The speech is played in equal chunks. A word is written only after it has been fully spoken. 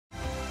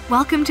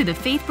Welcome to the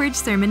Faithbridge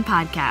Sermon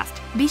Podcast.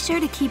 Be sure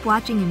to keep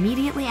watching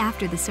immediately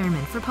after the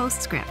sermon for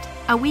Postscript,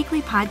 a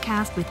weekly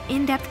podcast with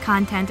in-depth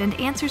content and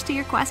answers to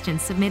your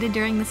questions submitted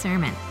during the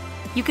sermon.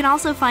 You can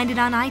also find it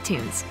on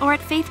iTunes or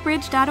at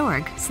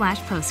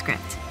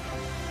faithbridge.org/postscript.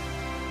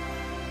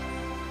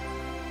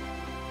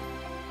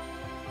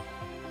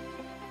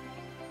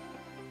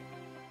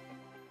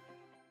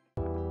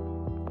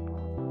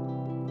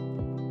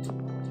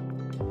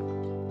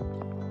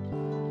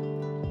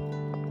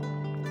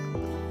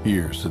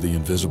 Here's to the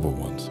invisible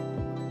ones,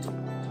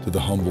 to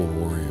the humble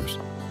warriors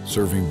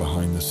serving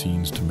behind the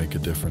scenes to make a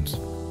difference.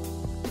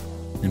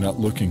 You're not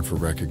looking for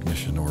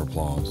recognition or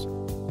applause.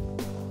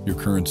 Your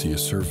currency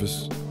is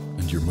service,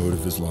 and your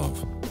motive is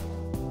love.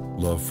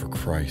 Love for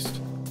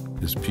Christ,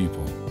 His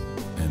people,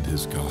 and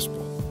His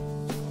gospel.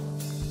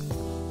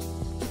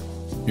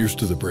 Here's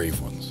to the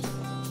brave ones,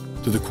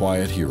 to the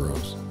quiet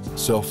heroes,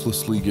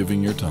 selflessly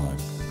giving your time.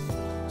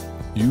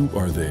 You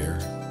are there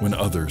when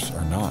others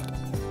are not.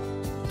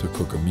 To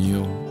cook a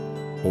meal,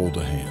 hold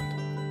a hand.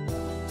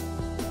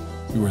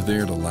 You are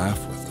there to laugh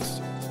with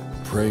us,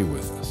 pray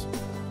with us,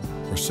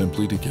 or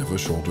simply to give a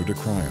shoulder to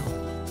cry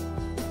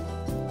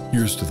on.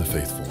 Here's to the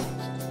faithful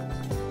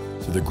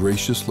ones, to the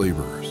gracious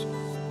laborers,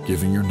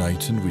 giving your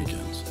nights and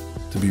weekends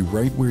to be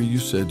right where you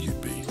said you'd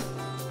be.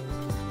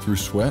 Through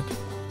sweat,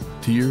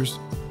 tears,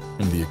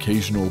 and the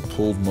occasional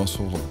pulled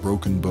muscle or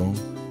broken bone,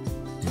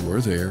 you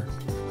are there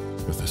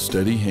with a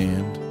steady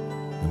hand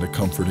and a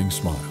comforting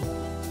smile.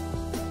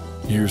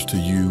 Here's to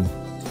you,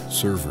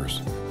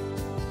 servers.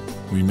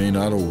 We may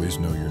not always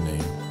know your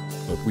name,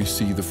 but we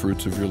see the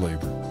fruits of your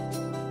labor.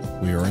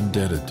 We are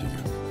indebted to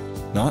you,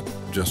 not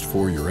just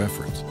for your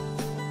efforts,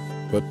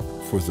 but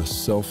for the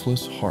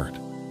selfless heart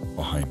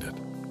behind it.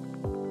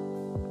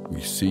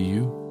 We see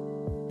you,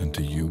 and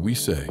to you we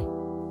say,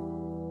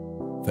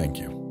 thank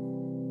you.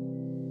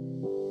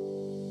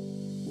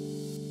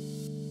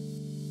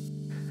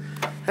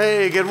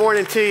 Hey, good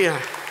morning to you.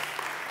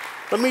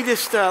 Let me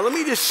just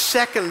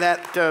second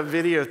that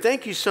video.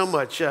 Thank you so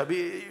much.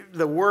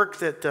 The work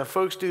that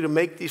folks do to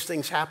make these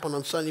things happen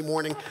on Sunday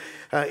morning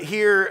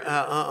here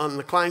on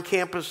the Klein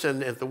campus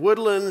and at the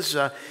Woodlands,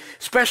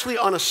 especially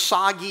on a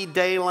soggy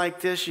day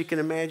like this. You can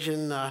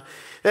imagine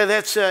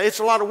it's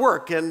a lot of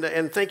work.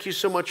 And thank you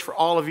so much for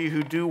all of you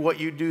who do what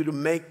you do to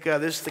make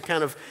this the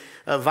kind of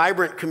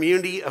vibrant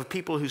community of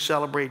people who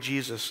celebrate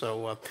Jesus.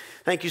 So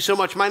thank you so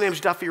much. My name is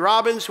Duffy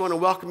Robbins. I want to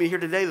welcome you here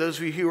today, those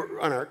of you who are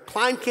on our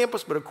Klein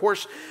campus, but of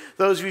course,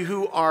 those of you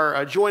who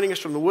are joining us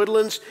from the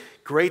Woodlands.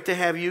 Great to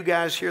have you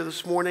guys here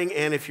this morning.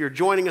 And if you're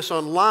joining us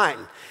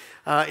online,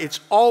 it's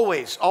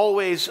always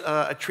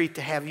a treat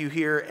to have you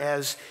here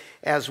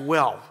as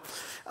well.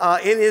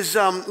 In his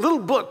little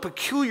book,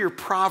 Peculiar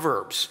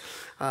Proverbs,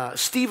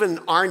 Stephen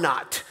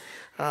Arnott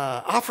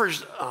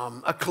offers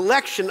a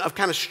collection of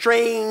kind of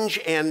strange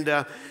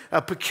and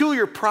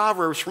peculiar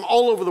proverbs from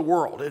all over the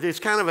world. It's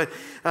kind of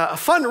a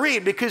fun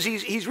read because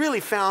he's really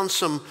found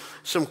some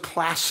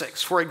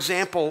classics. For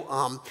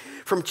example,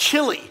 from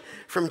Chile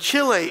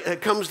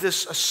comes this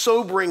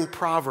sobering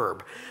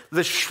proverb: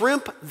 "The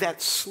shrimp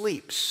that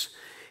sleeps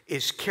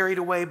is carried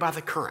away by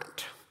the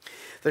current."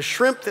 The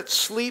shrimp that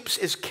sleeps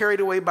is carried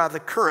away by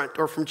the current.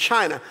 Or from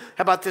China,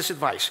 how about this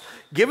advice?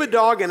 Give a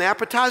dog an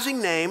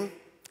appetizing name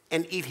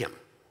and eat him.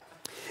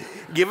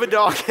 Give a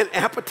dog an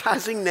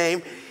appetizing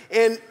name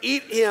and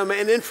eat him.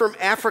 And then from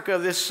Africa,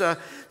 this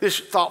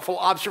thoughtful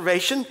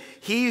observation: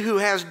 he who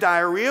has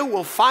diarrhea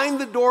will find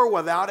the door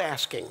without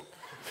asking.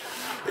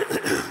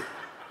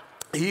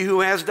 He who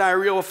has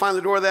diarrhea will find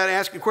the door without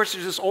asking. Of course,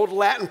 there's this old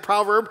Latin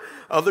proverb: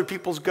 other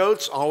people's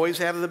goats always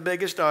have the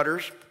biggest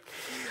udders.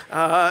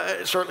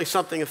 Certainly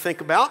something to think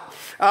about.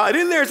 And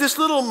then there's this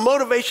little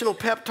motivational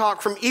pep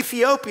talk from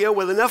Ethiopia: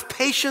 with enough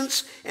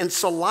patience and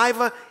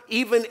saliva,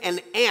 even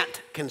an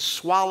ant can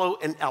swallow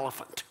an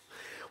elephant.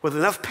 With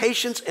enough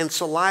patience and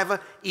saliva,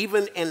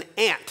 even an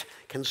ant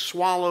can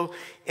swallow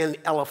an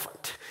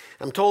elephant.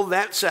 I'm told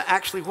that's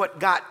actually what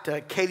got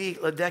Katie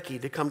Ledecky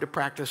to come to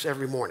practice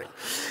every morning.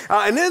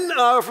 And then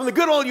from the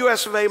good old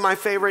US of A, my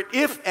favorite: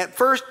 if at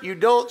first you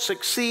don't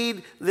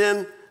succeed,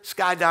 then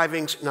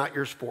skydiving's not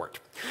your sport.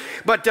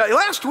 But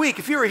last week,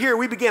 if you were here,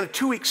 we began a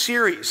 2-week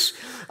series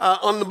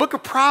on the Book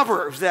of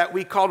Proverbs that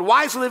we called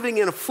Wise Living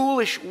in a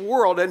Foolish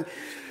World. And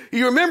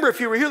you remember, if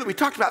you were here, that we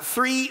talked about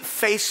 3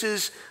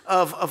 faces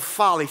of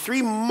folly,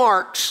 3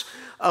 marks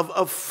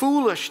of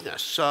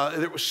foolishness.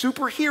 There was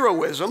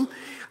superheroism,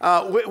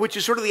 which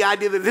is sort of the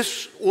idea that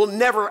this will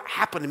never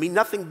happen to me,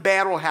 nothing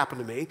bad will happen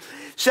to me.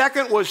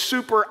 Second was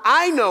super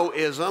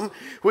I-know-ism,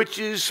 which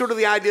is sort of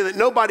the idea that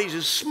nobody's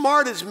as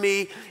smart as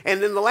me.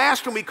 And then the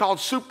last one we called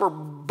super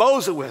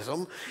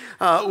bozoism,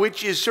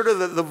 which is sort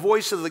of the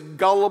voice of the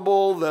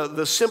gullible,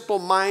 the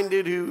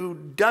simple-minded who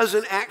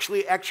doesn't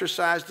actually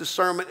exercise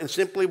discernment and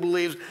simply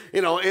believes,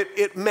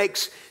 it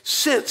makes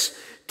sense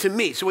to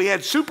me. So we had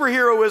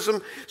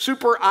superheroism,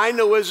 super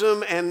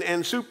I-knowism,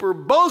 and super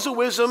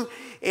bozoism.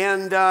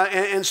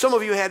 And some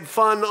of you had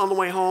fun on the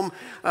way home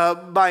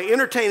by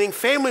entertaining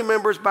family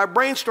members by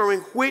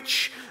brainstorming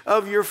which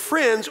of your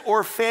friends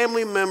or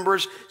family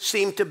members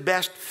seemed to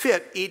best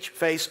fit each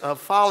face of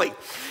folly.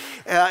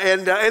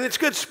 And it's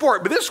good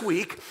sport. But this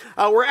week,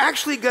 we're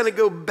actually going to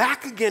go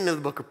back again to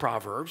the Book of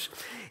Proverbs.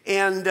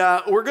 And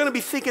we're going to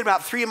be thinking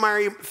about three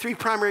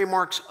primary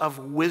marks of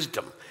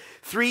wisdom.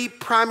 Three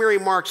primary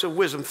marks of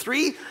wisdom.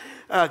 Three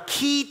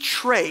key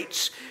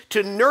traits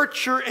to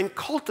nurture and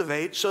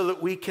cultivate so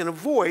that we can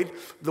avoid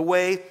the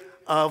way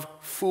of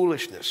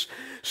foolishness.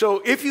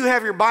 So if you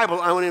have your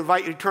Bible, I want to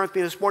invite you to turn with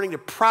me this morning to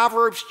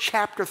Proverbs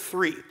chapter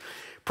 3.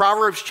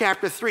 Proverbs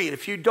chapter 3. And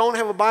if you don't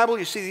have a Bible,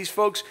 you see these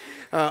folks,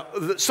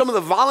 some of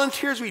the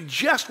volunteers we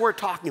just were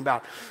talking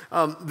about,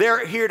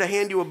 they're here to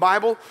hand you a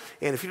Bible.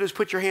 And if you just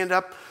put your hand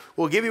up,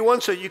 we'll give you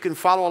one so you can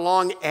follow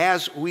along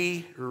as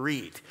we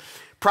read.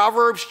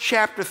 Proverbs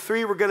chapter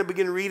 3, we're going to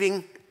begin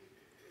reading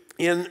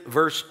in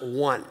verse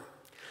 1.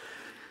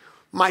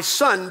 My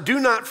son, do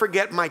not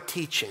forget my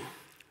teaching,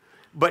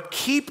 but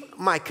keep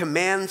my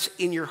commands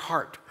in your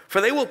heart,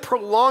 for they will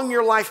prolong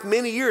your life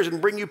many years and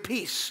bring you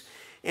peace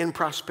and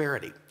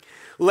prosperity.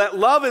 Let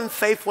love and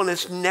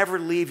faithfulness never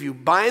leave you.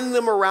 Bind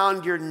them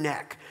around your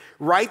neck.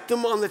 Write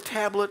them on the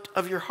tablet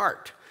of your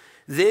heart.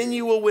 Then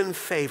you will win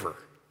favor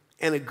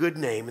and a good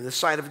name in the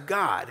sight of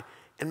God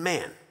and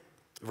man.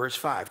 Verse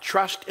 5,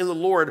 trust in the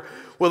Lord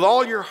with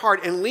all your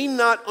heart and lean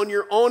not on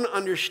your own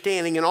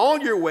understanding. In all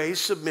your ways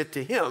submit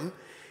to him,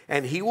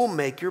 and he will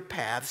make your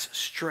paths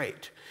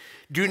straight.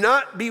 Do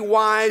not be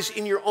wise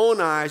in your own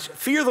eyes.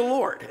 Fear the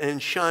Lord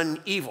and shun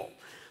evil.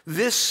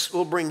 This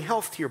will bring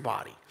health to your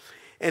body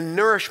and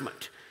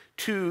nourishment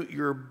to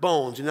your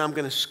bones. And now I'm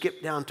going to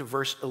skip down to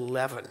verse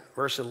 11.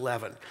 Verse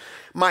 11.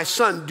 My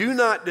son, do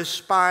not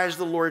despise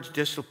the Lord's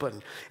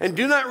discipline, and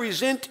do not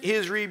resent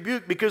his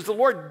rebuke, because the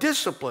Lord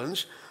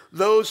disciplines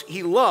those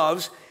he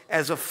loves.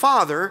 As a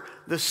father,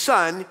 the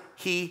son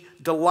he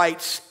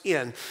delights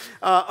in.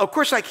 Of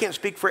course, I can't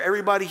speak for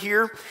everybody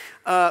here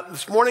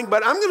this morning,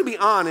 but I'm going to be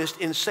honest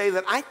and say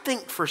that I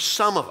think for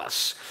some of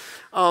us,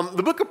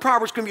 the book of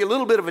Proverbs can be a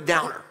little bit of a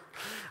downer.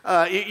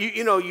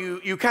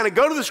 You kind of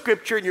go to the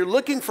scripture and you're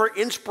looking for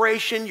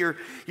inspiration, you're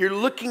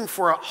looking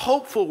for a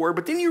hopeful word,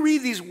 but then you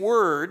read these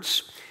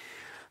words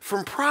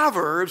from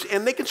Proverbs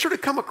and they can sort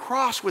of come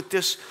across with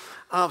this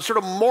sort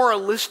of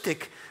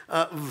moralistic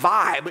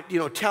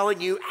vibe,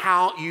 telling you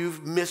how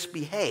you've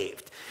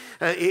misbehaved.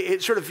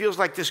 It sort of feels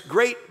like this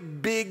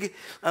great big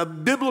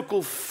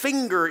biblical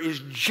finger is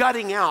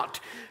jutting out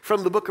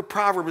from the book of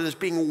Proverbs and is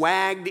being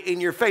wagged in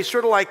your face.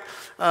 Sort of like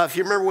if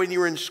you remember when you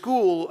were in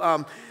school,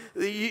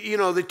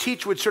 the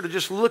teacher would sort of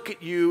just look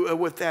at you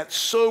with that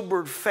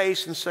sobered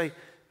face and say,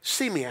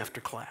 see me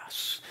after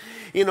class.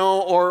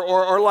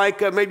 Or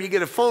like maybe you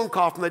get a phone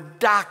call from the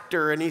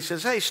doctor and he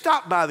says, hey,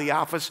 stop by the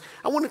office.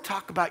 I want to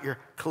talk about your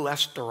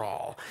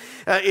cholesterol.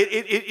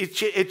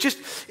 It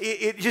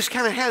just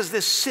kind of has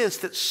this sense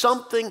that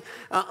something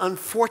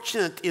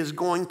unfortunate is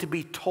going to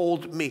be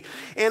told me.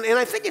 And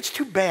I think it's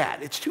too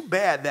bad. It's too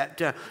bad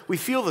that we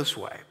feel this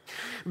way.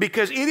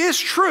 Because it is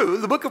true,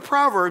 the book of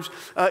Proverbs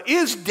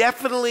is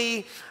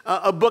definitely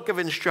a book of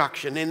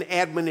instruction and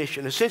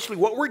admonition. Essentially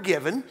what we're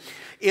given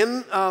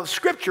in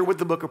Scripture with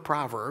the book of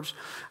Proverbs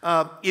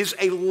is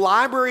a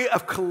library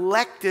of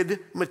collected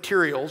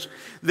materials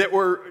that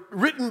were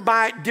written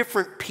by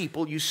different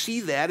people. You see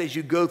that as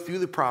you go through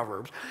the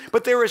Proverbs.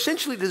 But they were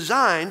essentially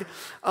designed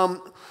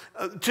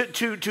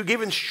to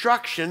give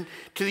instruction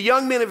to the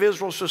young men of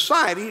Israel's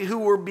society who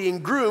were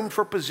being groomed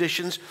for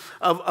positions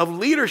of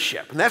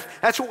leadership. And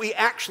that's what we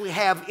actually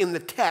have in the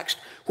text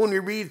when we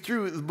read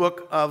through the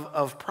book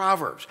of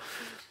Proverbs.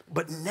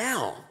 But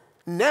now,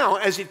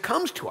 as it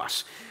comes to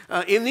us,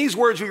 in these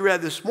words we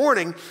read this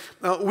morning,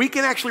 we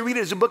can actually read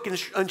it as a book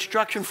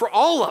instruction for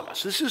all of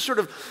us. This is sort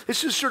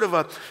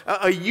of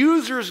a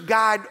user's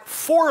guide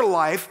for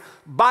life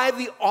by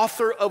the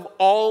author of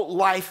all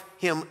life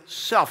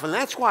himself. And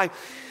that's why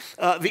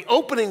the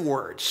opening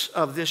words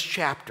of this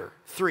chapter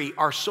 3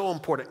 are so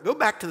important. Go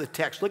back to the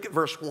text. Look at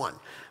verse 1.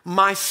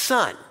 My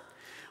son,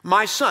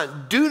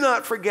 do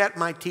not forget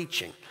my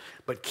teaching,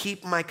 but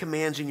keep my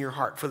commands in your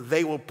heart, for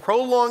they will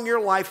prolong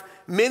your life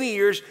many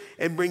years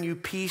and bring you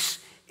peace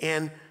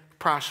and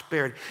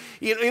prosperity.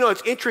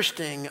 It's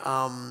interesting.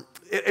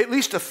 At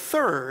least a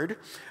third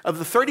of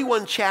the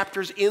 31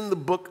 chapters in the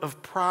book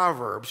of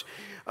Proverbs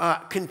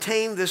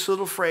contain this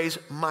little phrase,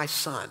 my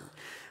son.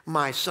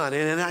 My son.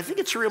 And I think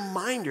it's a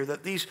reminder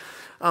that these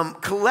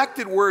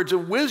collected words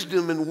of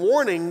wisdom and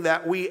warning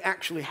that we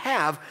actually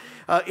have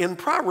in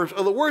Proverbs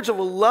are the words of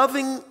a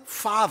loving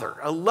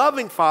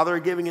father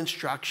giving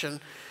instruction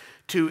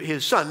to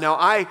his son. Now,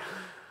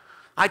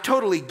 I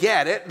totally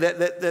get it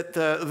that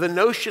the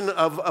notion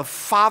of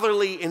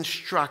fatherly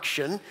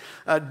instruction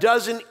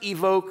doesn't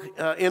evoke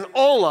in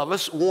all of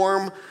us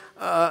warm,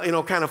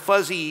 kind of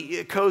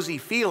fuzzy, cozy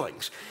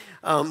feelings.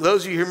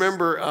 Those of you who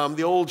remember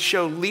the old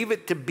show Leave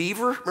It to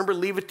Beaver, remember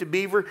Leave It to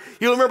Beaver?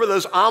 You'll remember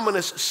those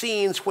ominous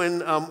scenes when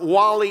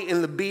Wally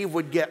and the Beaver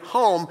would get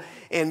home,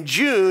 and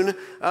June,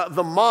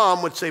 the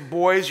mom, would say,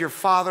 "Boys, your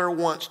father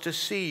wants to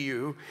see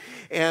you."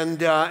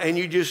 And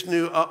you just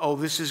knew, uh-oh,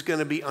 this is going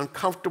to be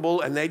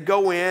uncomfortable. And they'd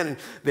go in, and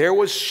there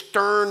was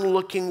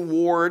stern-looking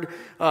Ward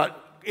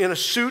in a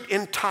suit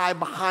and tie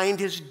behind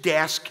his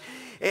desk.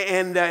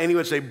 And he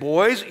would say,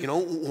 "Boys,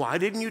 why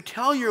didn't you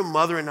tell your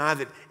mother and I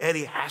that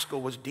Eddie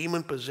Haskell was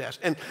demon-possessed?"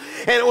 And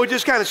it was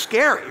just kind of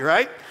scary,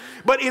 right?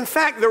 But in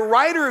fact, the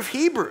writer of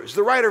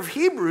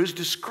Hebrews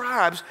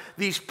describes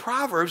these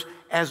Proverbs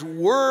as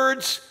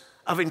words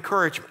of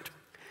encouragement.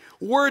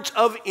 Words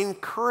of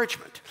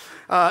encouragement.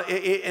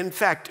 In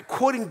fact,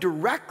 quoting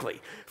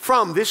directly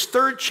from this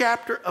 3rd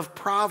chapter of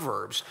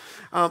Proverbs,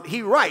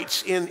 he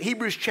writes in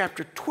Hebrews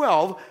chapter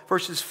 12,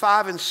 verses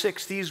 5 and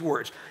 6, these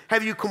words: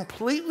 "Have you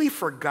completely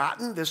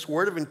forgotten this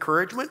word of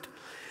encouragement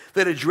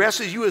that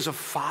addresses you as a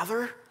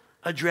father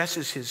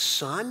addresses his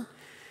son?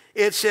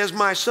 It says,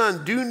 'My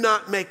son, do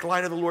not make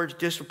light of the Lord's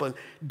discipline.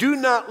 Do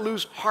not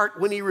lose heart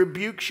when he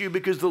rebukes you,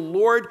 because the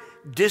Lord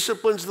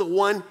disciplines the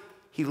one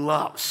he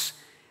loves,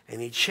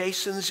 and he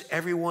chastens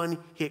everyone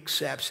he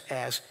accepts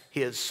as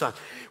his son.'"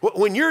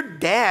 When your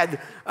dad,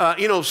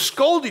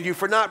 scolded you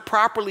for not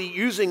properly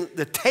using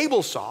the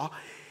table saw,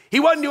 he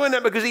wasn't doing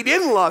that because he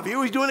didn't love you. He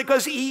was doing it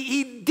because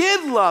he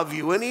did love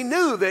you, and he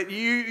knew that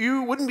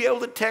you wouldn't be able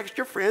to text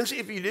your friends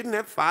if you didn't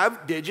have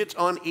 5 digits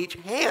on each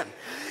hand.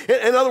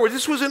 In other words,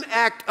 this was an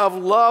act of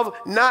love,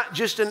 not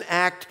just an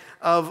act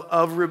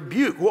of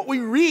rebuke. What we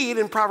read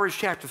in Proverbs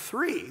chapter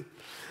 3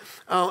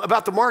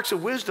 about the marks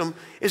of wisdom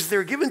is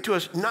they're given to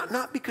us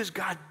not because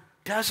God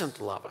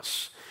doesn't love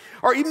us,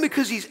 or even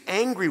because he's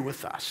angry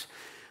with us,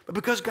 but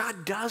because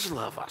God does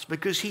love us,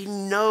 because he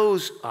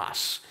knows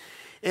us.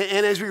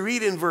 And as we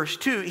read in verse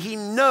 2, he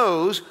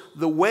knows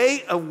the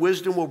way of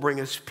wisdom will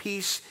bring us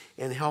peace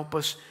and help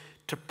us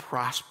to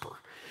prosper.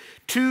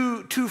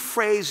 Two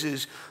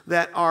phrases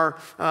that are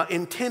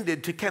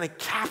intended to kind of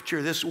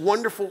capture this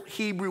wonderful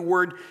Hebrew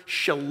word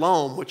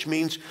shalom, which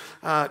means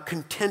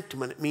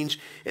contentment.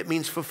 It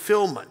means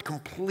fulfillment,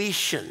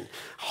 completion,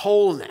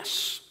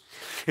 wholeness.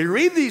 And you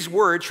read these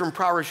words from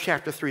Proverbs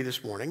chapter 3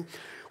 this morning,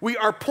 we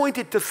are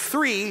pointed to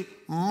 3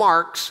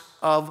 marks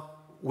of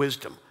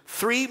wisdom.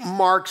 3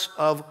 marks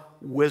of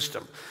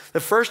wisdom. The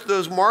first of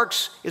those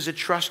marks is a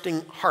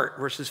trusting heart,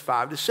 verses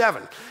 5 to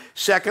 7.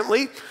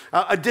 Secondly,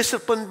 a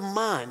disciplined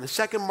mind. The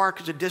second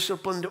mark is a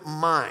disciplined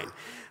mind,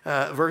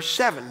 verse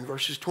 7,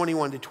 verses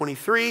 21 to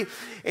 23.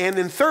 And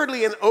then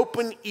thirdly, an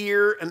open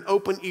ear,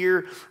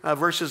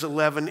 verses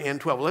 11 and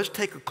 12. Let's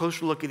take a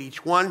closer look at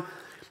each one,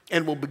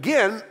 and we'll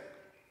begin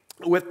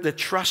with the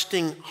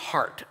trusting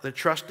heart,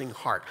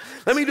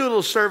 Let me do a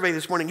little survey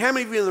this morning. How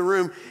many of you in the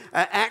room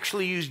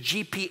actually use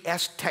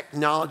GPS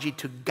technology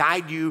to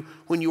guide you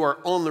when you are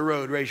on the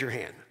road? Raise your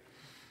hand.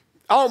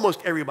 Almost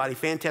everybody,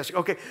 fantastic.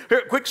 Okay,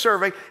 here, quick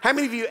survey. How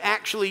many of you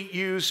actually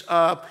use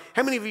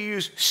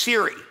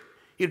Siri?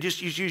 You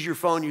just use your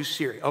phone, use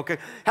Siri, okay.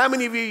 How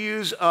many of you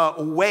use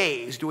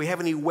Waze? Do we have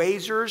any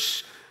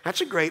Wazers?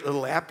 That's a great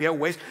little app, yeah,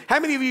 Waze.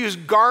 How many of you use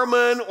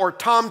Garmin or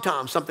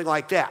TomTom, something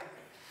like that?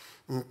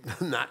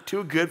 Not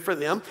too good for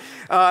them.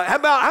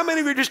 How many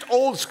of you are just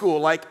old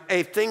school, like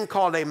a thing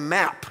called a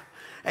map,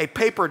 a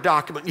paper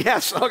document?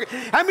 Yes, okay.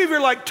 How many of you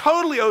are like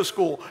totally old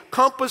school,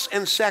 compass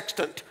and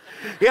sextant?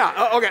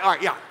 Yeah, okay, all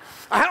right, yeah.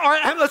 All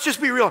right, let's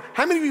just be real.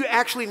 How many of you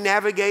actually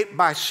navigate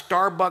by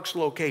Starbucks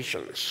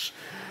locations?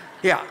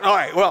 Yeah, all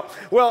right, well,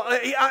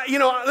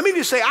 let me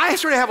just say, I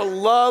sort of have a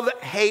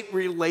love-hate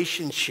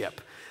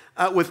relationship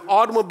with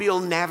automobile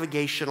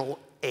navigational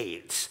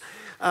aids.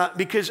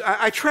 Because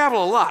I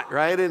travel a lot,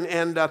 right?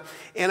 And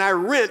I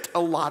rent a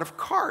lot of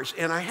cars.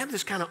 And I have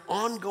this kind of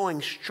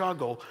ongoing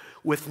struggle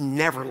with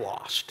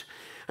Neverlost.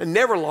 And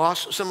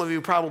Neverlost, some of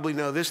you probably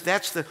know this,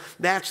 that's the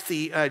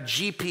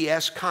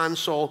GPS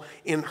console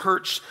in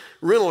Hertz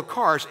rental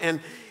cars.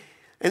 And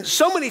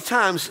so many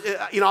times,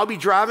 I'll be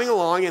driving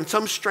along in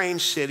some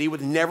strange city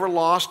with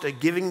Neverlost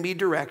giving me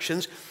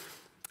directions,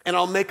 and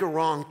I'll make a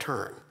wrong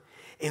turn.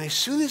 And as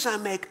soon as I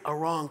make a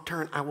wrong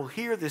turn, I will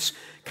hear this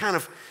kind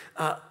of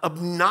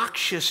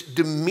obnoxious,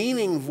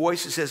 demeaning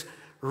voice that says,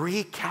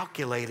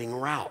 "Recalculating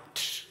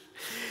route."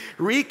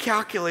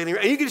 Recalculating,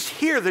 and you can just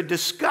hear the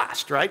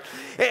disgust, right?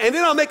 And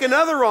then I'll make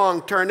another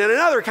wrong turn, and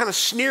another kind of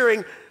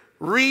sneering,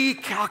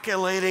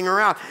 "Recalculating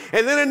route."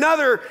 And then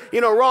another,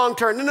 wrong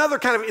turn, another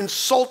kind of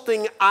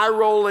insulting,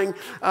 eye-rolling,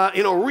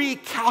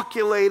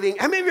 recalculating.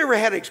 How many of you ever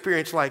had an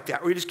experience like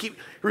that, where you just keep,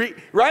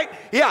 right?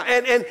 Yeah,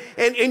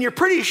 and you're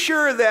pretty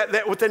sure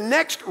that with the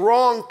next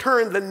wrong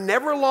turn, the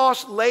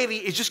Neverlost lady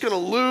is just going to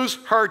lose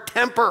her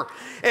temper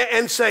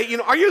and say,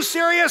 "Are you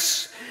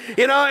serious?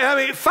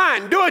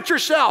 Fine, do it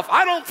yourself.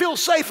 I don't feel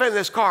safe in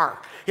this car.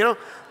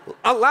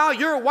 Allow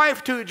your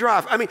wife to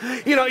drive."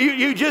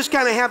 You just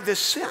kind of have this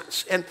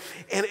sense.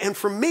 And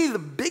for me, the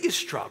biggest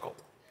struggle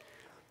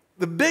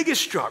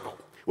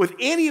with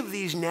any of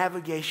these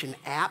navigation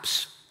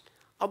apps,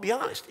 I'll be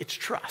honest, it's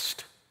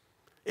trust.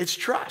 It's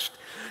trust.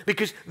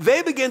 Because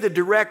they begin to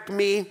direct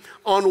me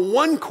on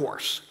one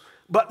course,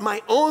 but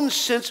my own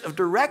sense of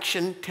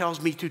direction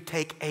tells me to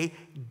take a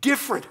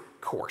different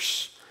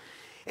course.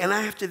 And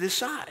I have to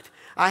decide.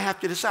 I have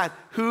to decide,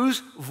 whose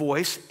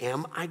voice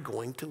am I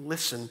going to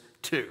listen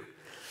to?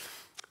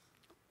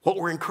 What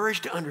we're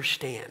encouraged to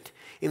understand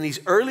in these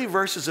early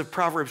verses of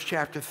Proverbs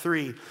chapter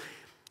 3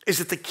 is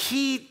that the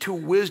key to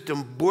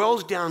wisdom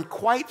boils down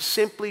quite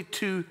simply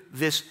to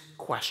this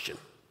question.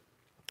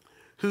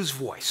 Whose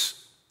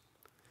voice?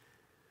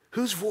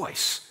 Whose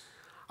voice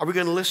are we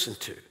going to listen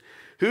to?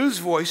 Whose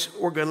voice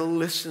we're going to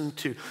listen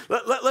to?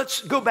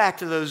 Let's go back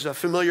to those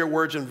familiar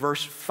words in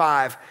verse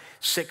 5,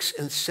 6,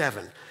 and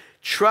 7.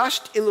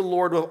 Trust in the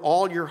Lord with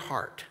all your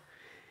heart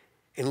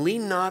and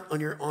lean not on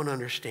your own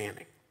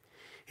understanding.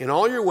 In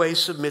all your ways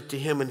submit to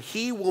him, and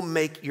he will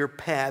make your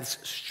paths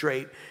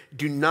straight.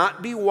 Do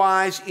not be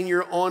wise in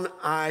your own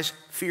eyes.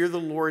 Fear the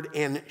Lord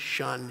and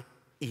shun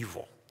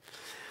evil.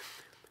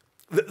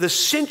 The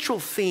central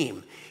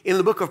theme in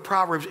the book of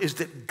Proverbs is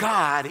that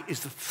God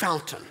is the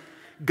fountain.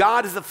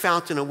 God is the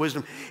fountain of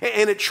wisdom.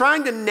 And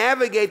trying to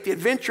navigate the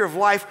adventure of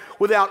life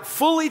without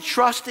fully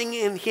trusting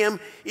in him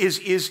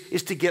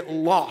is to get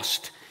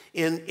lost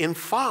in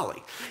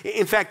folly.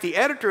 In fact, the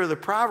editor of the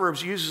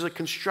Proverbs uses a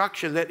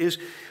construction that is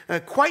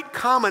quite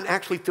common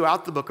actually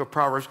throughout the book of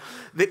Proverbs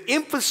that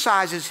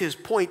emphasizes his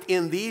point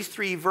in these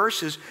 3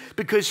 verses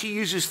because he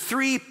uses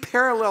 3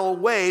 parallel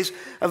ways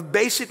of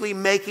basically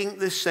making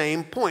the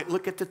same point.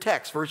 Look at the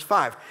text, verse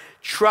 5.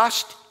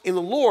 Trust in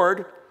the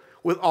Lord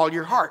with all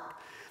your heart.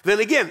 Then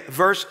again,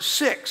 verse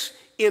 6,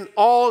 in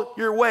all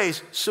your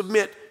ways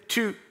submit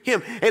to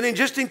him. And then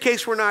just in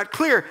case we're not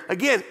clear,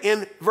 again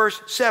in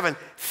verse 7,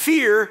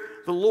 fear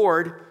the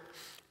Lord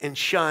and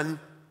shun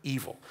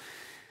evil.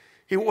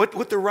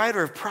 What the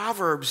writer of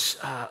Proverbs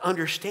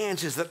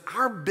understands is that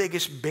our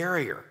biggest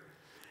barrier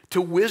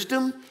to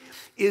wisdom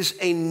is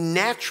a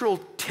natural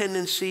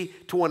tendency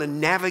to want to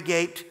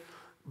navigate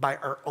by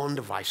our own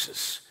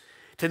devices.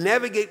 To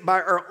navigate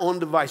by our own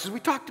devices. We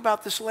talked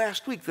about this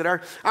last week, that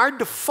our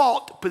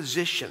default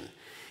position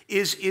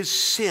is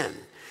sin,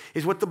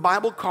 is what the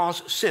Bible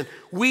calls sin.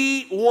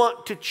 We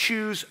want to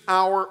choose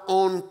our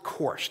own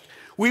course.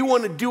 We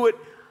want to do it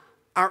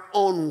our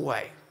own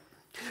way.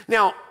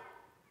 Now,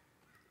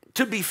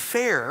 to be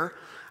fair,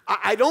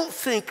 I don't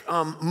think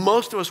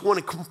most of us want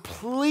to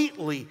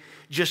completely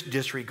just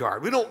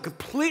disregard. We don't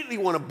completely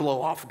want to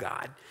blow off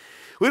God.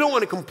 We don't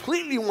want to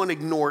completely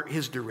ignore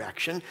his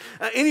direction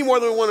any more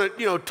than we want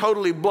to,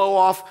 totally blow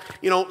off,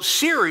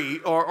 Siri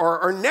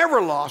or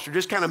Neverlost, or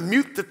just kind of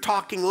mute the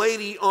talking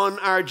lady on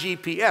our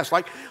GPS.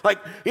 Like,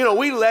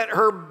 we let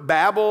her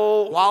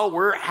babble while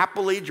we're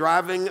happily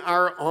driving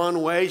our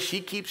own way.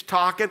 She keeps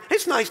talking.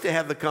 It's nice to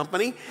have the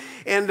company.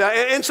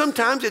 And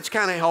sometimes it's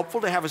kind of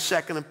helpful to have a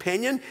second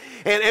opinion.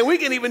 And we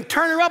can even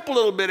turn her up a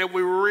little bit if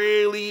we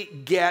really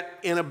get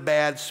in a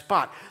bad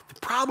spot. The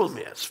problem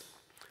is,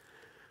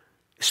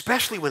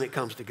 especially when it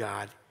comes to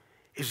God,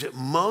 is that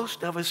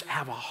most of us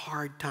have a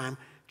hard time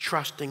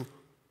trusting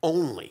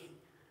only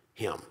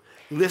him,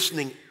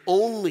 listening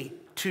only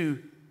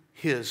to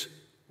his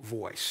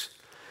voice.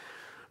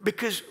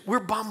 Because we're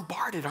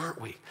bombarded, aren't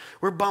we?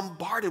 We're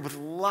bombarded with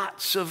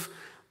lots of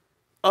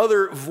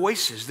other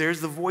voices. There's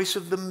the voice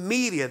of the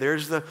media.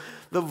 There's the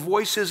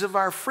voices of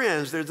our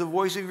friends. There's the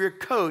voice of your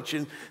coach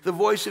and the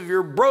voice of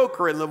your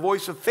broker and the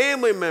voice of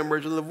family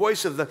members and the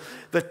voice of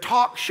the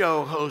talk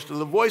show host and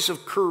the voice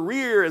of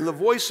career and the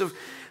voice of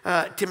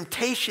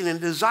temptation and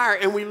desire.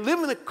 And we live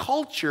in a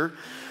culture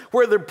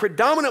where the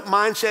predominant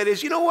mindset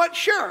is, you know what,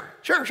 sure.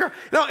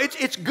 No,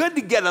 it's good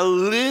to get a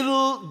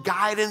little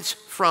guidance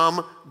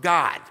from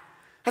God.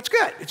 That's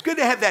good. It's good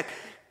to have that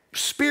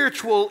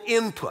spiritual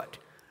input.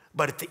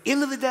 But at the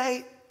end of the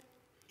day,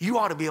 you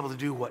ought to be able to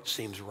do what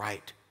seems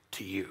right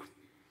to you.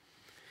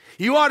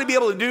 You ought to be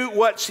able to do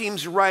what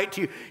seems right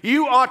to you.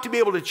 You ought to be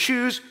able to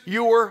choose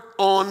your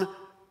own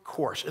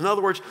course. In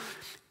other words,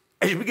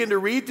 as you begin to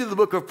read through the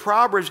book of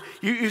Proverbs,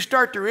 you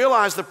start to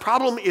realize the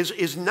problem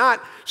is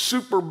not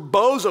super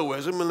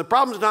bozoism, and the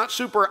problem is not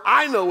super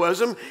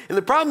I-knowism, and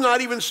the problem is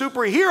not even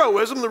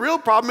superheroism. The real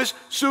problem is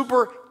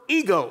super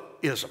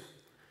egoism.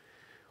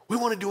 We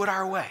want to do it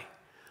our way.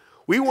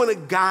 We want to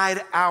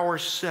guide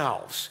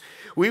ourselves.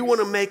 We want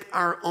to make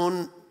our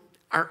own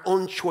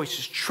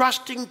choices,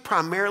 trusting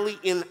primarily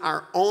in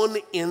our own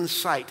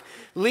insight,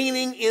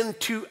 leaning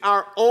into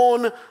our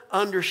own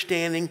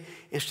understanding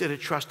instead of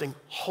trusting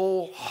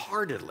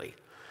wholeheartedly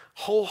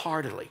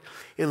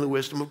in the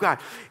wisdom of God.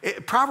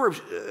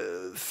 Proverbs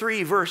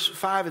 3, verse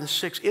 5 and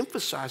 6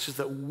 emphasizes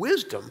that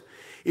wisdom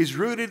is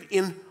rooted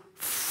in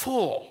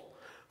full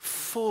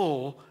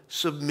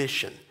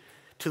submission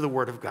to the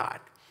Word of God.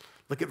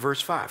 Look at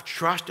verse 5.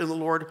 Trust in the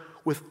Lord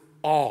with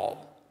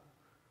all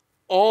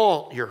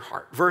your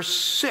heart. Verse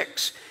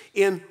 6.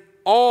 In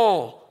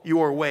all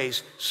your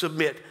ways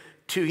submit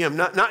to him.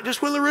 Not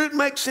just when the root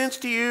makes sense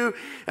to you,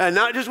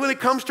 not just when it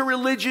comes to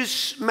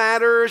religious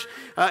matters,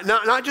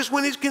 not just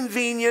when it's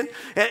convenient.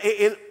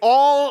 In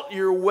all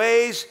your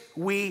ways,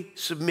 we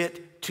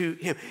submit to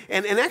him.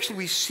 And actually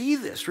we see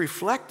this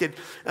reflected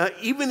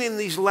even in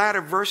these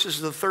latter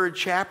verses of the 3rd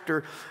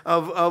chapter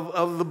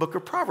of the book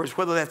of Proverbs,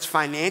 whether that's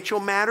financial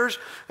matters,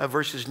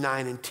 verses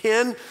 9 and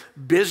 10,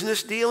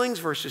 business dealings,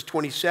 verses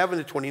 27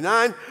 to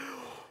 29,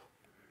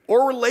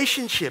 or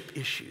relationship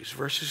issues,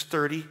 verses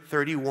 30,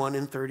 31,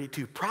 and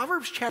 32.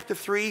 Proverbs chapter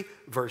 3,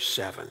 verse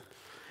 7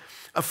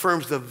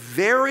 affirms the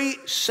very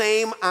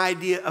same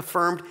idea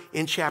affirmed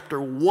in chapter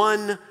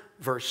 1,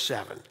 verse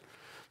 7,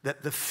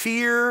 that the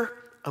fear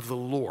of the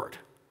Lord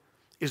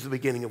is the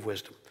beginning of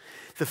wisdom.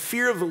 The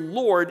fear of the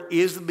Lord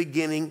is the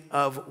beginning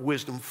of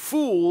wisdom.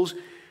 Fools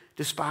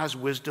despise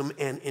wisdom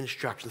and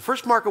instruction. The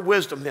first mark of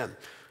wisdom, then,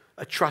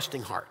 a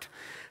trusting heart.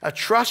 A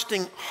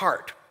trusting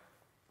heart.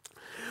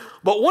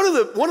 But one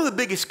of the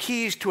biggest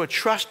keys to a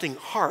trusting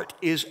heart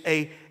is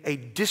a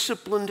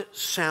disciplined,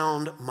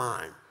 sound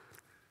mind.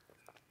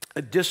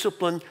 A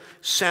disciplined,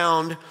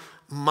 sound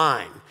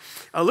mind.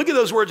 Look at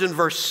those words in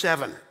verse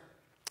 7.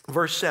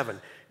 Verse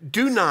 7.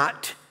 Do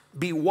not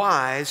be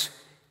wise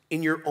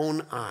in your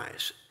own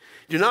eyes.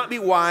 Do not be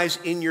wise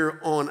in your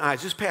own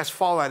eyes. This past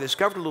fall, I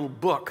discovered a little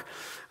book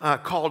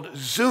called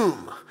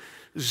Zoom.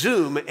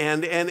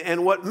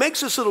 And what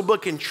makes this little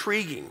book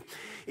intriguing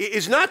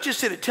is not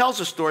just that it tells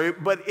a story,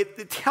 but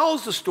it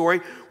tells the story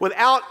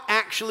without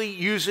actually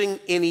using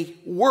any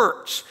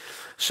words.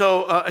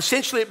 So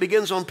essentially, it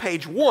begins on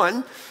page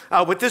 1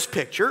 with this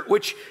picture,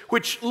 which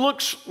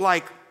looks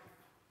like,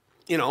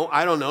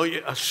 I don't know,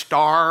 a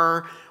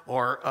star,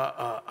 or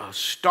a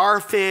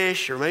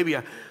starfish, or maybe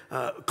a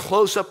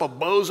close-up of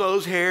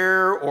Bozo's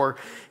hair, or,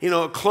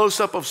 a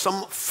close-up of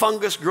some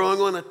fungus growing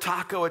on a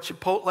taco at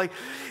Chipotle.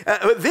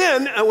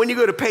 Then, when you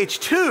go to page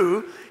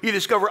 2, you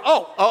discover,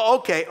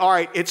 okay, all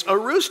right, it's a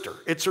rooster.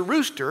 It's a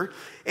rooster,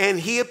 and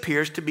he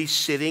appears to be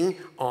sitting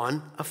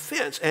on a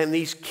fence. And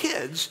these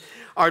kids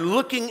are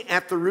looking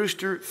at the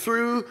rooster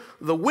through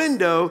the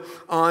window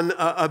on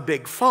a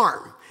big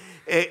farm.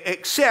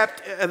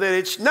 Except that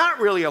it's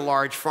not really a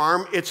large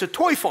farm, it's a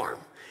toy farm.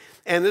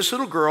 And this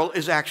little girl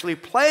is actually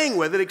playing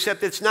with it,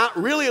 except it's not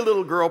really a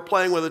little girl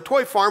playing with a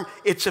toy farm,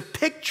 it's a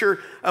picture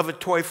of a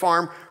toy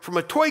farm from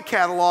a toy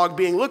catalog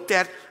being looked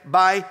at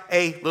by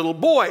a little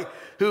boy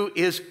who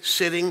is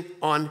sitting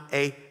on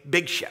a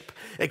big ship.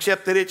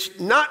 Except that it's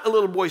not a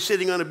little boy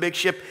sitting on a big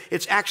ship,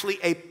 it's actually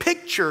a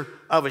picture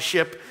of a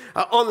ship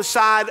on the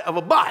side of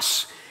a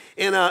bus.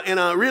 In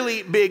a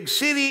really big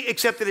city,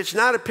 except that it's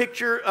not a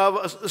picture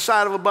of the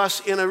side of a bus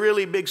in a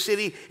really big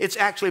city. It's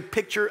actually a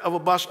picture of a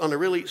bus on a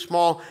really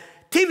small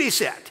TV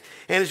set.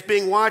 And it's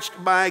being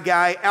watched by a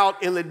guy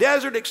out in the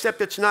desert, except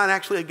it's not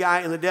actually a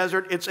guy in the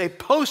desert. It's a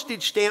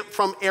postage stamp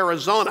from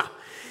Arizona.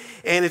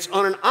 And it's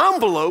on an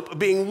envelope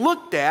being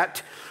looked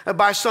at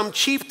by some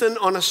chieftain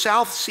on a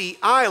South Sea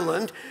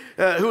island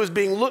who is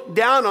being looked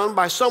down on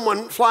by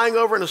someone flying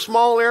over in a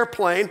small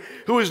airplane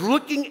who is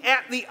looking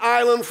at the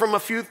island from a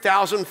few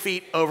thousand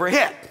feet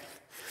overhead.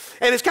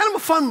 And it's kind of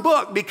a fun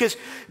book because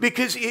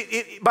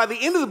by the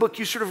end of the book,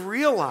 you sort of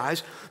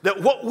realize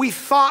that what we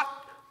thought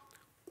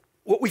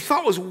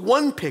was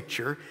one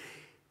picture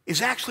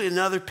is actually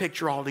another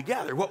picture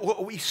altogether.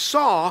 What we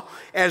saw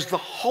as the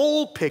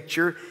whole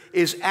picture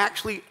is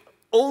actually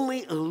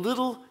only a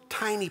little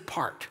tiny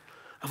part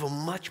of a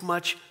much,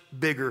 much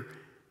bigger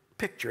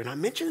picture. And I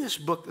mentioned this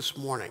book this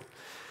morning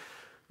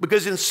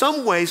because in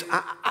some ways,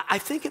 I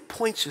think it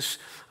points us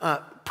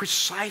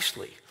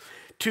precisely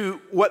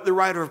to what the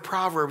writer of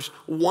Proverbs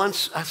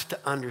wants us to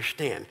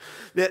understand.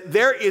 That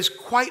there is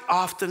quite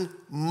often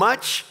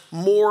much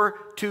more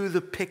to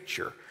the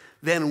picture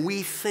than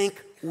we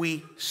think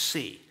we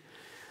see.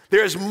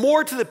 There is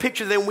more to the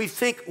picture than we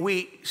think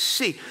we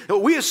see.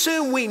 We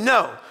assume we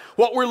know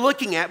what we're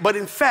looking at, but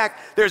in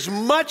fact, there's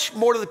much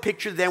more to the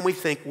picture than we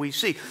think we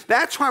see.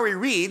 That's why we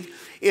read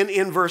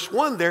in verse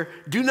 1 there,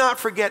 do not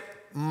forget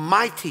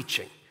my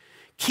teaching.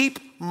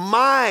 Keep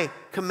my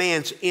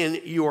commands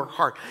in your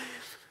heart.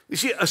 You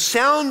see, a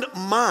sound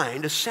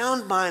mind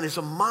is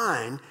a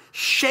mind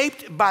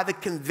shaped by the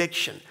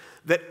conviction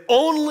that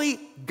only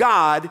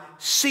God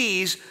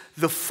sees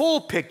the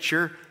full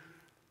picture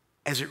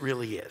as it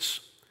really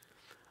is.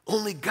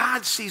 Only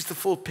God sees the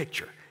full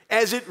picture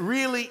as it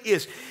really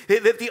is.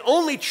 That the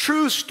only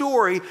true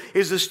story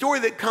is the story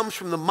that comes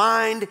from the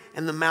mind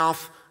and the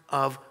mouth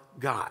of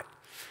God.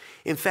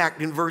 In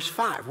fact, in verse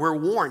 5, we're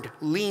warned,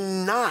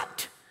 lean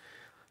not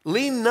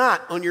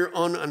on your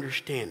own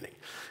understanding.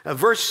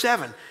 Verse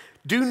 7,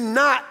 do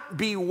not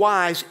be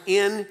wise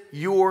in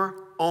your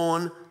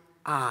own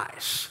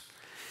eyes.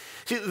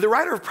 See, the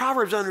writer of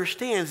Proverbs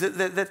understands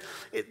that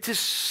to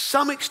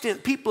some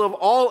extent, people of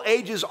all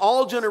ages,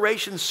 all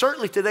generations,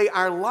 certainly today,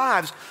 our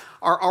lives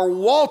are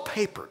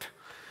wallpapered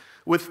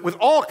with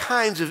all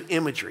kinds of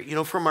imagery,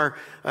 from our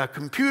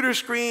computer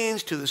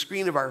screens to the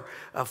screen of our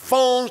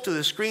phones to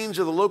the screens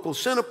of the local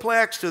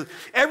Cineplex, to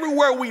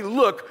everywhere we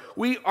look,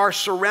 we are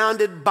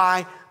surrounded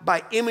by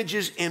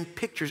images and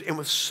pictures. And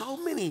with so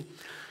many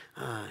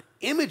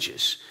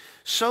images,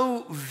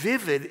 so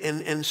vivid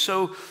and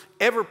so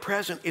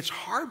ever-present, it's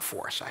hard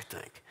for us, I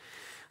think,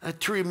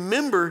 to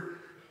remember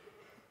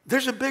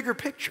there's a bigger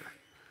picture.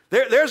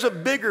 There's a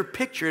bigger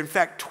picture. In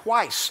fact,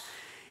 twice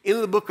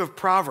in the book of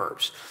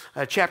Proverbs,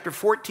 chapter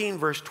 14,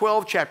 verse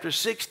 12, chapter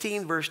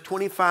 16, verse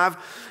 25,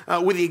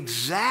 with the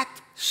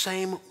exact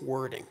same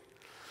wording.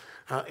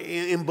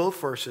 In both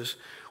verses,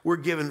 we're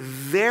given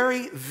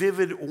very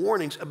vivid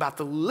warnings about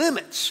the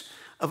limits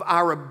of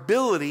our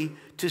ability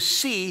to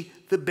see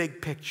the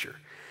big picture.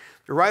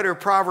 The writer of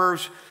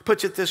Proverbs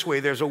puts it this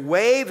way: there's a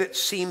way that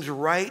seems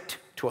right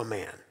to a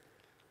man,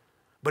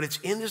 but its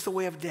end is the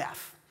way of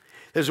death.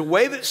 There's a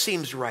way that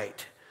seems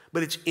right,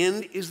 but its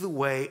end is the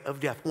way of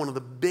death. One of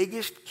the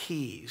biggest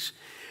keys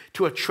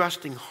to a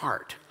trusting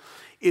heart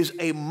is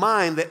a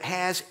mind that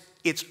has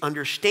its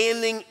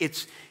understanding,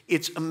 its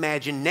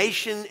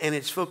imagination, and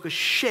its focus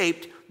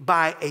shaped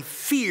by a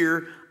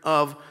fear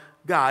of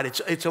God.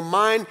 It's a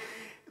mind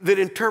that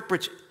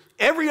interprets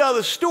every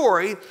other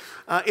story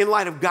in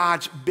light of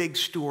God's big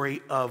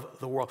story of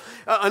the world.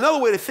 Another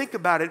way to think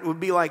about it would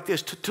be like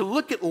this: to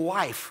look at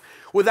life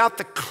without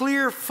the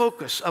clear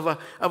focus of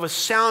a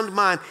sound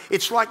mind,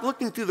 it's like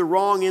looking through the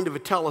wrong end of a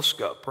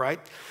telescope, right?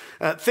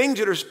 Things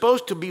that are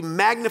supposed to be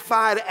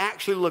magnified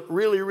actually look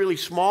really, really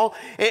small,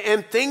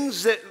 and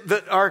things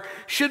that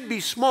should be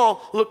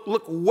small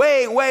look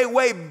way, way,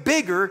 way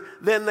bigger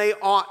than they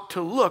ought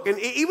to look. And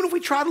even if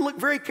we try to look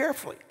very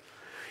carefully,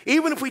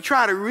 even if we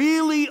try to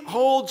really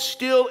hold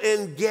still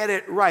and get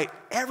it right,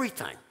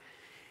 everything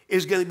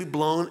is going to be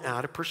blown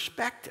out of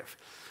perspective.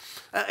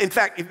 In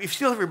fact, if you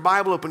still have your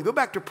Bible open, go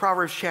back to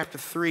Proverbs chapter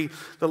 3,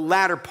 the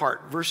latter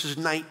part, verses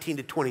 19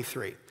 to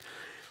 23.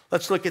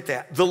 Let's look at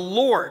that. The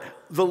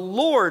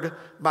Lord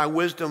by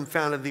wisdom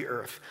founded the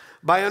earth.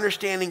 By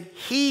understanding,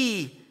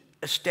 he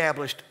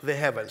established the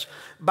heavens.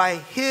 By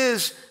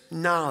his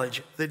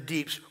knowledge, the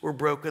deeps were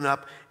broken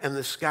up and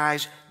the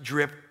skies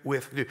drip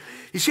with dew.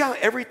 You see how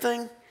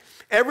everything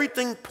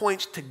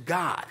points to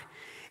God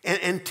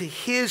and to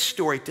his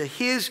story, to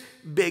his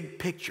big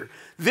picture.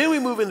 Then we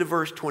move into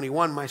verse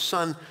 21. My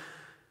son,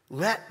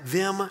 let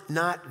them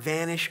not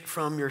vanish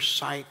from your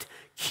sight.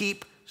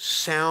 Keep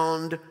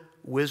sound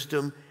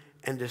wisdom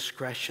and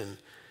discretion,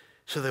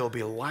 so there will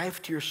be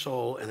life to your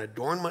soul and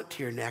adornment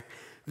to your neck.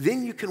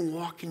 Then you can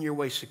walk in your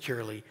way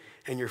securely,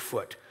 and your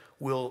foot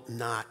will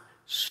not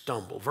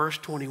stumble. Verse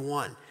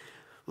 21,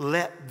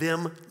 let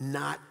them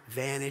not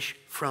vanish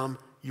from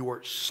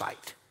your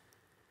sight.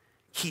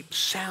 Keep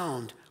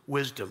sound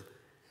wisdom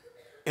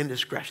and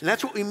discretion.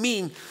 That's what we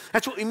mean.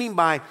 That's what we mean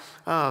by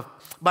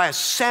a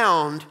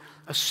sound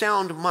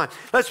mind.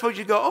 Let's suppose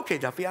you go, okay,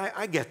 Duffy,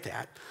 I get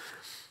that.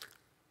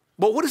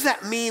 But what does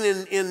that mean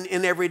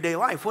in everyday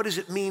life? What does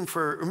it mean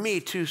for me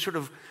to sort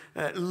of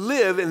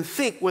live and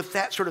think with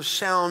that sort of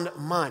sound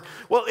mind?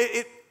 Well,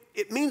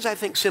 it means, I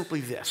think,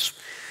 simply this: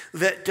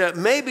 that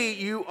maybe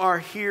you are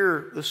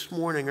here this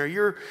morning, or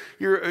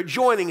you're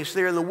joining us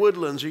there in the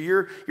Woodlands, or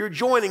you're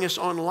joining us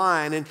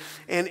online,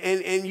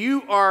 and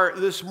you are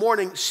this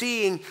morning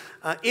seeing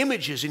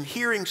images and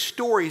hearing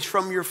stories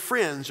from your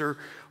friends, or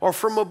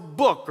from a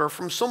book, or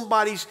from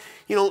somebody's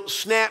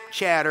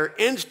Snapchat or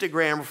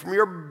Instagram, or from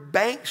your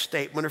bank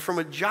statement, or from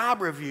a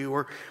job review,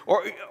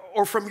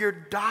 or from your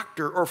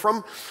doctor, or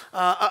from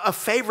a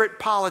favorite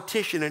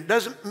politician. It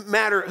doesn't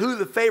matter who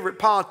the favorite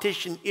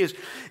politician is.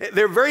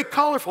 They're very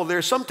colorful.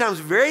 They're sometimes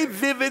very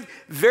vivid,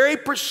 very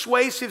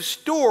persuasive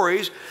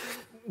stories.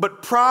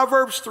 But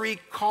Proverbs 3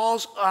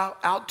 calls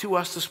out to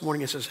us this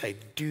morning and says, hey,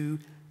 do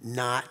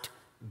not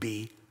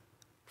be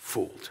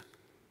fooled.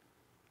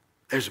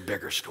 There's a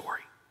bigger story.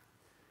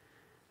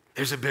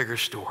 There's a bigger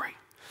story.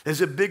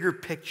 There's a bigger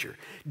picture.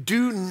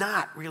 Do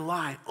not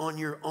rely on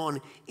your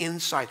own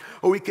insight.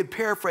 Or we could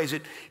paraphrase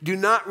it, do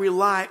not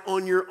rely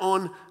on your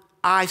own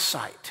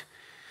eyesight.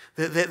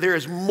 That there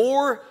is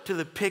more to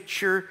the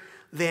picture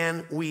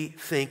than we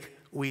think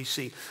we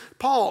see.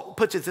 Paul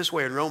puts it this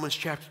way in Romans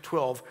chapter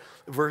 12,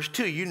 verse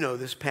 2. You know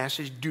this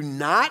passage. Do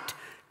not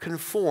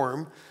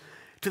conform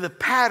to the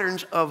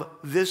patterns of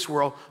this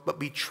world, but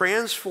be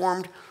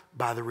transformed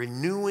by the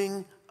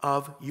renewing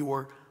of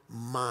your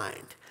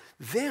mind.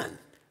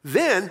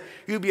 Then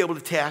you'll be able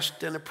to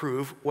test and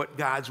approve what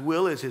God's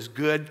will is, his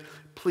good,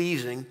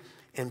 pleasing,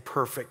 and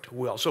perfect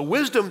will. So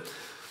wisdom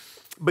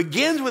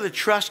begins with a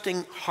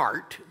trusting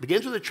heart,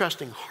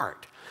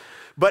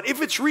 But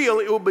if it's real,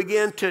 it will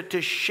begin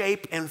to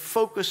shape and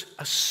focus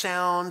a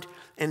sound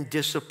and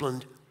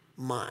disciplined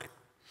mind.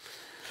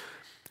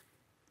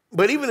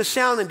 But even a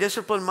sound and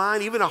disciplined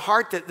mind, even a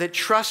heart that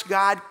trusts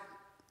God,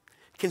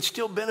 can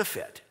still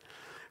benefit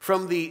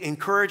from the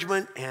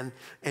encouragement and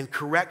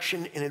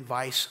correction and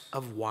advice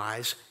of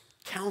wise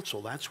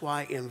counsel. That's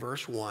why in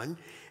verse 1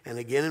 and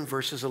again in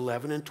verses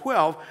 11 and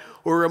 12,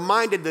 we're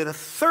reminded that a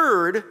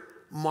third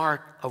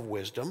mark of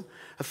wisdom.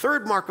 A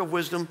third mark of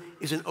wisdom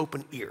is an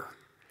open ear.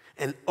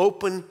 An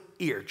open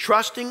ear.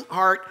 Trusting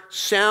heart,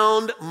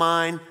 sound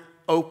mind,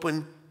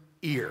 open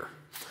ear.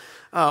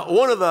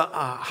 One of the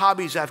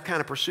hobbies I've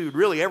kind of pursued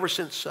really ever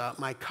since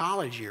my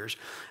college years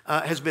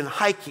has been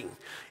hiking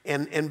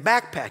and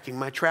backpacking.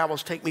 My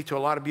travels take me to a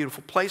lot of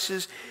beautiful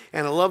places,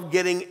 and I love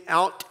getting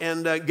out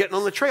and getting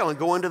on the trail and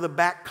going to the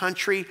back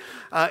country.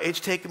 It's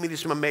taken me to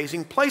some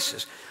amazing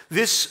places.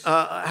 This,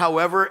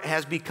 however,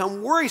 has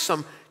become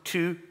worrisome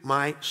to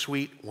my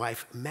sweet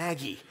wife,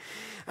 Maggie.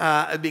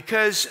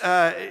 Because,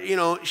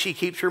 she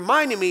keeps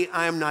reminding me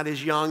I am not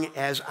as young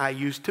as I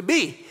used to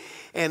be.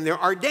 And there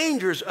are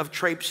dangers of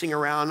traipsing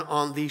around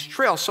on these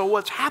trails. So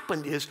what's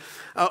happened is,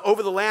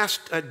 over the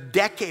last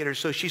decade or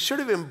so, she's sort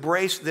of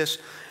embraced this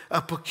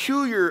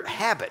peculiar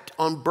habit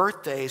on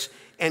birthdays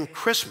and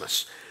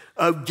Christmas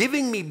of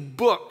giving me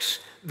books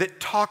that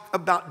talk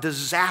about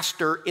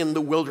disaster in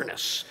the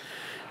wilderness.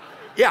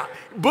 Yeah,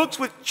 books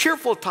with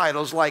cheerful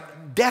titles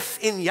like Death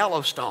in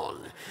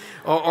Yellowstone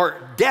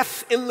or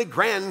Death in the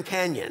Grand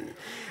Canyon.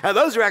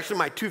 Those are actually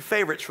my two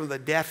favorites from the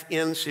Death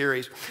In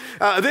series.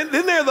 Then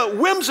there are the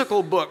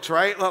whimsical books,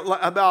 right,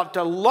 about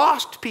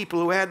lost people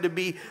who had to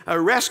be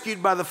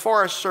rescued by the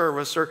Forest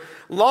Service, or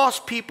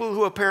lost people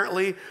who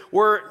apparently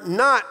were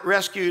not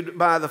rescued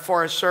by the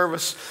Forest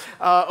Service,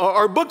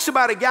 or books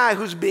about a guy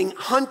who's being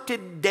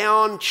hunted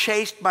down,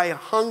 chased by a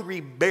hungry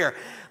bear.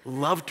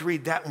 Love to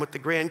read that one with the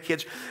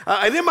grandkids.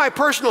 And then my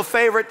personal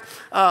favorite,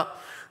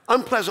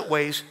 Unpleasant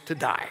Ways to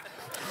Die.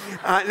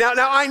 Now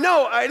I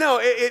know,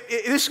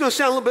 this is going to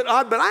sound a little bit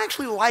odd, but I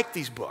actually like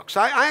these books.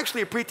 I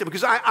actually appreciate them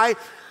because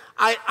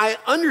I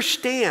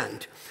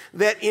understand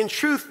that in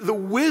truth, the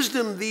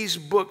wisdom these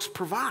books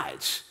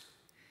provides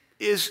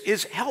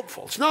is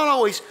helpful. It's not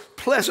always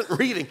pleasant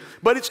reading,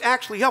 but it's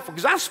actually helpful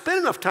because I've spent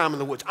enough time in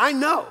the woods. I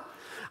know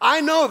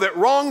that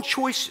wrong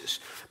choices,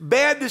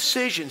 bad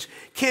decisions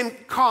can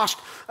cost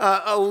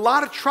a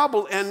lot of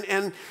trouble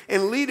and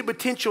lead to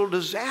potential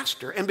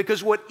disaster. And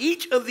because what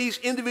each of these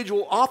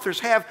individual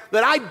authors have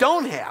that I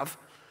don't have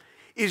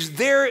is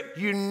their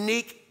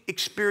unique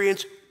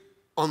experience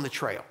on the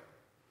trail.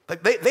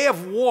 Like they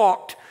have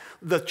walked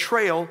the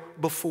trail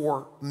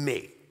before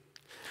me.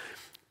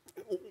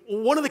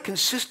 One of the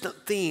consistent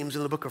themes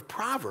in the book of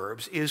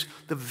Proverbs is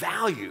the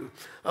value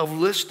of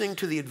listening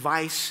to the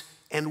advice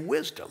and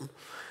wisdom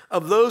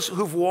of those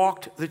who've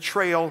walked the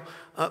trail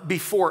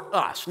before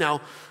us.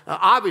 Now,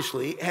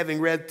 obviously,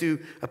 having read through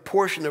a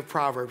portion of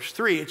Proverbs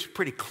 3, it's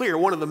pretty clear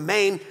one of the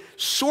main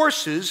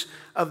sources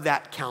of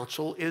that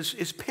counsel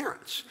is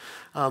parents.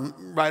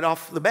 Right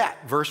off the bat,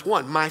 verse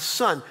 1, my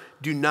son,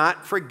 do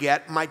not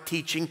forget my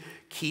teaching,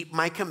 keep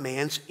my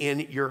commands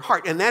in your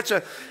heart. And that's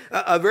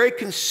a very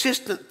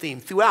consistent theme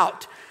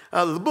throughout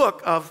the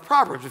book of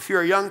Proverbs. If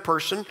you're a young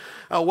person,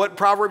 what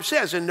Proverbs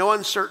says in no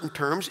uncertain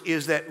terms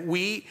is that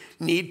we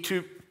need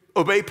to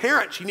obey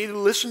parents. You need to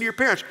listen to your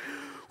parents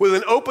with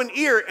an open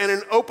ear and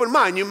an open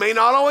mind. You may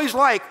not always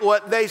like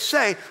what they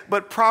say,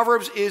 but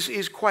Proverbs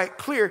is quite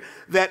clear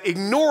that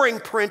ignoring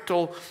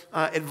parental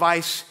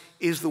advice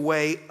is the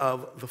way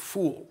of the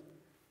fool.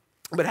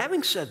 But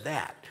having said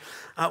that,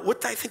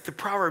 what I think the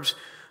Proverbs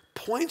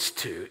points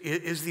to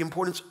is the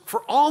importance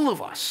for all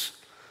of us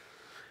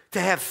to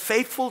have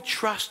faithful,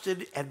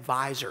 trusted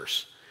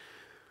advisors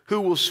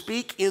who will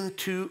speak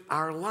into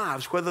our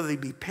lives, whether they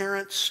be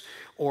parents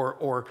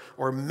or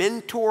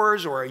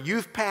mentors or a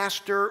youth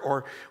pastor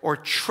or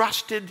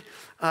trusted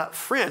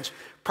friends.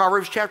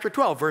 Proverbs chapter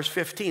 12, verse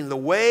 15, the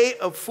way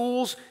of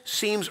fools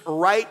seems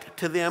right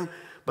to them,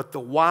 but the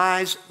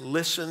wise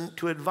listen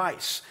to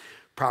advice.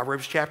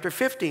 Proverbs chapter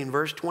 15,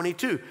 verse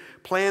 22,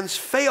 plans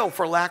fail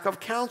for lack of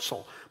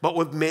counsel, but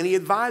with many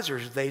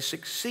advisors they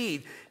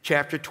succeed.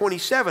 Chapter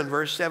 27,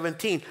 verse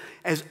 17,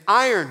 as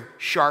iron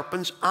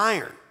sharpens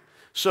iron,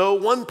 so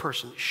one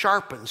person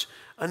sharpens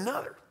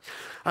another.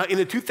 In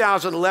the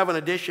 2011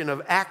 edition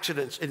of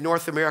Accidents in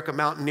North America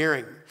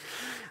Mountaineering,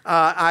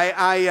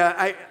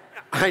 I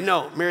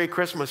know, Merry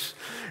Christmas.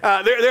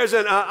 There's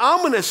an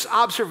ominous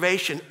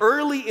observation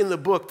early in the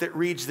book that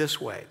reads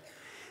this way.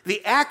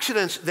 The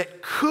accidents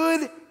that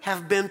could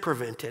have been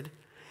prevented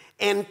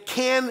and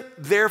can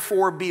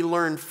therefore be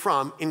learned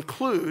from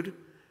include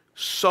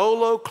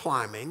solo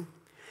climbing,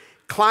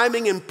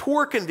 climbing in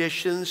poor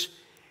conditions,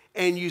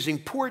 and using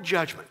poor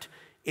judgment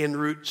in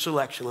route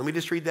selection. Let me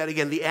just read that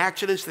again. The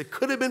accidents that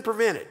could have been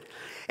prevented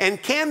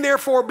and can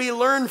therefore be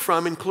learned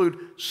from include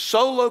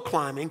solo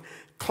climbing,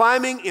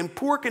 climbing in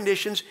poor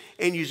conditions,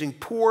 and using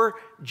poor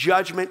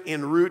judgment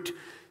in route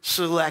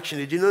selection.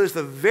 Did you notice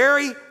the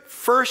very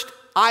first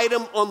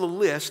item on the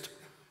list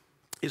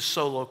is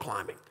solo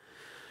climbing?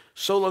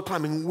 Solo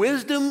climbing.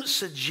 Wisdom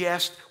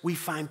suggests we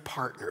find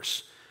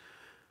partners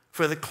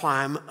for the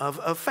climb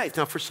of faith.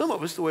 Now, for some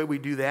of us, the way we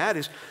do that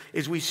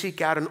is we seek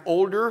out an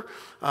older,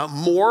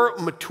 more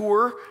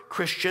mature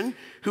Christian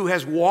who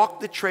has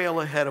walked the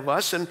trail ahead of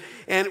us, and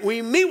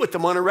we meet with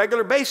them on a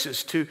regular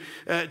basis to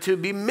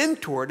be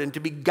mentored and to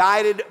be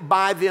guided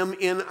by them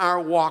in our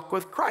walk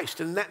with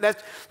Christ. And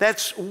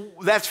that's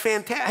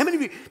fantastic. How many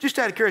of you, just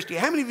out of curiosity,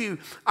 how many of you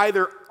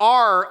either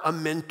are a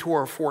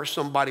mentor for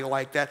somebody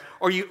like that,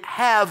 or you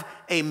have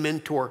a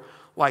mentor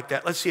like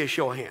that? Let's see a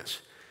show of hands.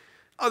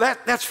 Oh,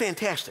 that's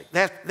fantastic.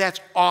 That's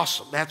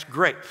awesome. That's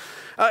great.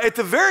 At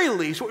the very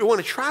least, what we want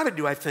to try to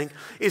do, I think,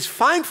 is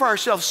find for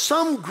ourselves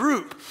some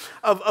group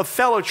of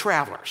fellow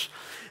travelers.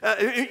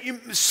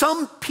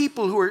 Some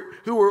people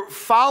who are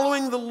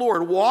following the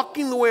Lord,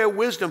 walking the way of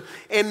wisdom,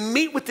 and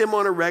meet with them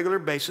on a regular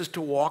basis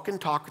to walk and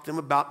talk with them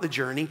about the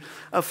journey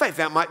of faith.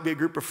 That might be a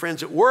group of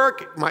friends at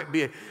work. It might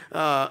be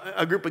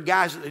a group of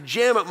guys at the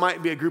gym. It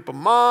might be a group of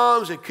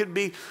moms. It could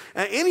be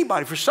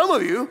anybody. For some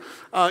of you,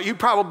 you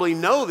probably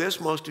know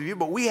this, most of you,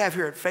 but we have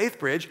here at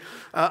Faithbridge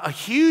a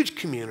huge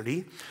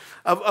community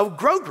of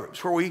grow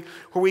groups where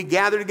we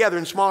gather together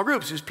in small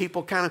groups as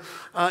people kind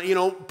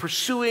of,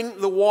 pursuing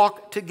the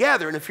walk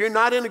together. And if you're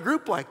not in a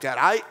group like that,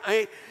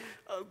 I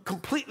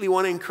completely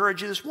want to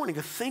encourage you this morning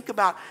to think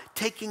about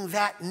taking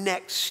that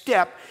next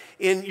step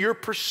in your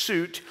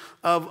pursuit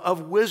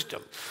of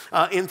wisdom.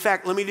 In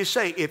fact, let me just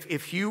say,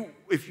 if you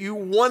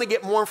want to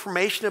get more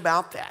information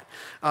about that,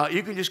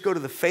 you can just go to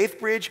the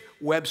Faithbridge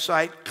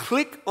website,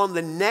 click on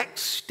the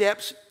Next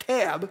Steps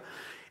tab,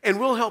 and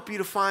we'll help you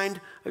to find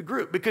a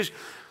group. Because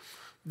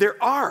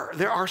there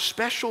are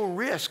special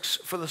risks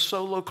for the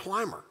solo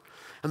climber.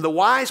 And the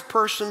wise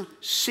person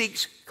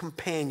seeks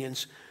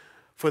companions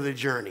for the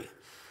journey.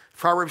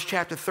 Proverbs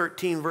chapter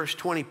 13, verse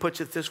 20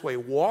 puts it this way: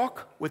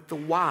 walk with the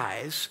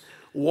wise,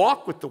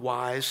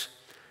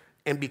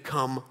 and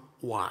become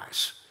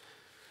wise.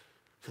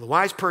 So the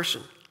wise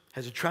person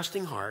has a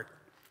trusting heart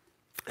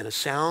and a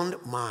sound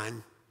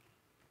mind,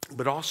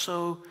 but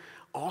also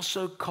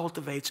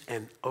cultivates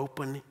an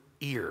open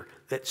ear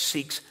that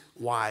seeks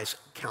wise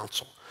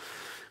counsel.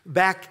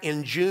 Back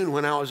in June,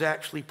 when I was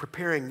actually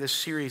preparing this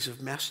series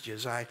of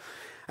messages, I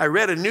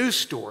read a news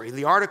story.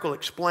 The article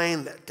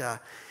explained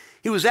that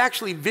he was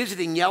actually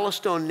visiting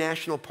Yellowstone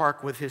National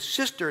Park with his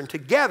sister, and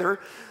together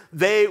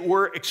they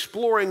were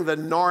exploring the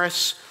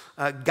Norris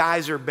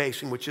Geyser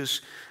Basin, which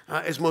is,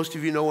 as most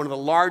of you know, one of the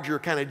larger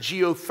kind of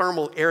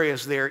geothermal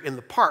areas there in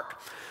the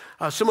park.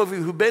 Some of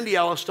you who've been to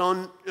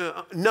Yellowstone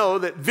know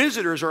that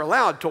visitors are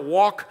allowed to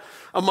walk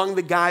among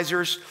the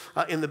geysers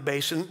in the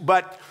basin,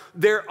 but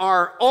there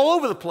are all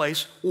over the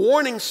place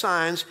warning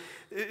signs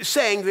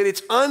saying that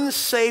it's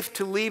unsafe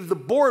to leave the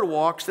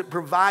boardwalks that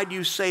provide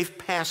you safe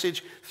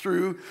passage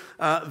through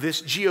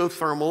this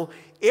geothermal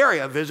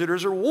area.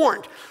 Visitors are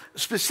warned.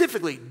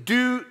 Specifically,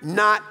 do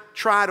not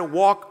try to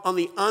walk on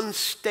the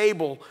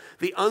unstable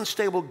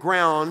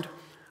ground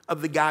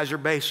of the geyser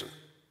basin.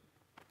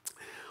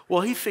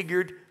 Well, he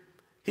figured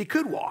he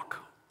could walk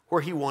where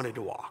he wanted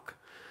to walk.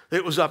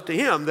 It was up to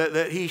him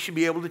that he should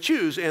be able to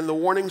choose. And the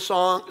warning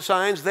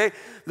signs, they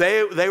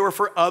were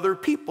for other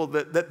people,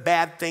 that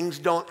bad things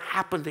don't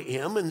happen to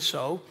him. And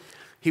so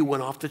he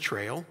went off the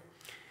trail,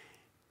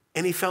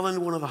 and he fell into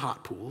one of the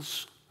hot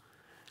pools,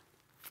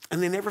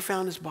 and they never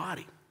found his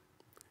body.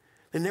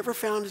 They never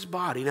found his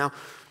body. Now,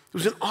 it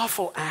was an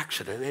awful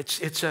accident.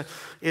 It's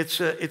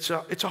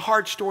a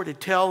hard story to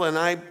tell, and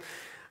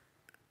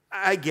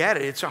I get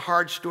it. It's a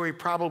hard story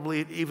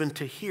probably even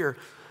to hear.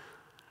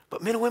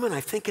 But men and women,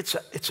 I think it's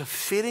a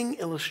fitting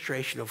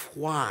illustration of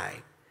why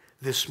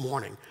this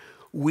morning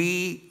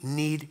we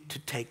need to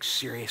take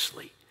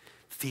seriously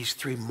these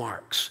three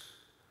marks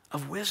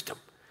of wisdom.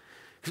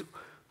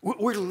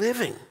 We're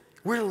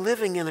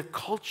living in a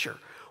culture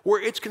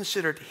where it's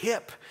considered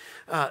hip,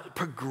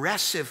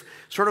 progressive,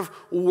 sort of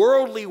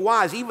worldly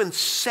wise, even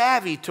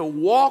savvy to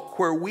walk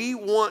where we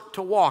want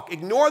to walk.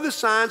 Ignore the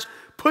signs,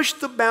 push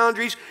the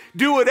boundaries,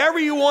 do whatever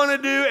you want to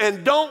do,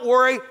 and don't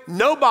worry,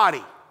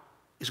 nobody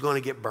is going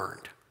to get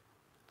burned.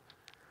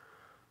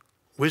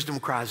 Wisdom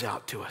cries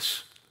out to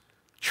us,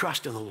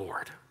 trust in the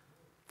Lord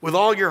with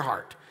all your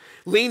heart.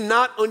 Lean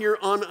not on your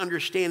own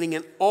understanding.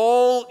 In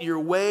all your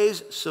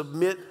ways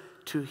submit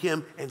to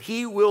him, and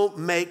he will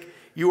make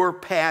your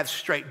paths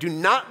straight. Do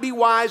not be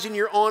wise in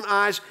your own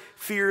eyes.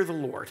 Fear the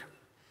Lord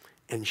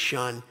and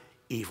shun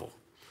evil.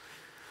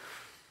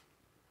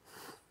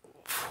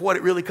 What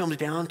it really comes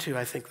down to,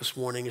 I think, this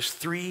morning is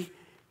three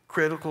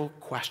critical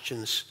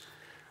questions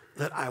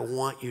that I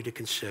want you to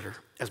consider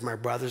as my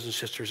brothers and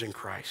sisters in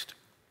Christ.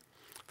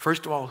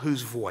 First of all,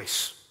 whose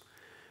voice?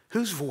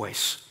 Whose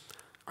voice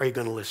are you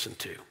going to listen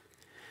to?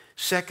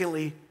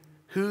 Secondly,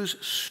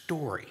 whose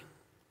story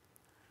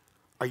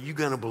are you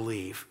going to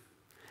believe?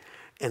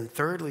 And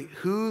thirdly,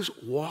 who's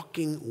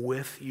walking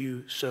with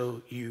you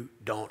so you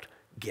don't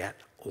get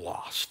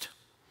lost?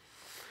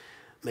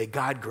 May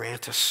God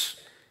grant us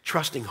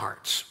trusting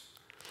hearts,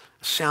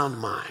 a sound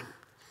mind,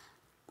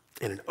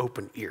 and an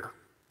open ear.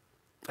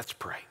 Let's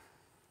pray.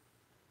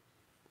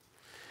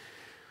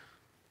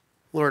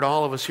 Lord,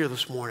 all of us here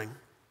this morning,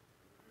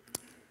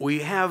 we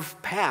have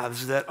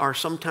paths that are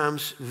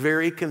sometimes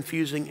very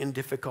confusing and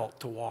difficult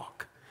to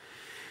walk.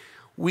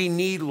 We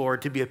need,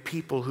 Lord, to be a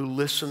people who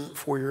listen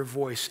for your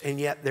voice, and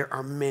yet there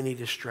are many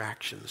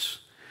distractions.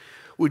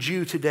 Would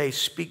you today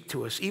speak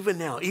to us, even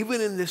now,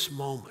 even in this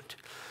moment?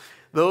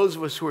 Those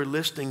of us who are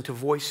listening to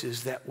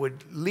voices that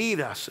would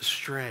lead us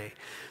astray.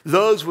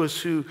 Those of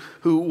us who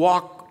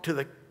walk to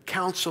the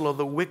counsel of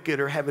the wicked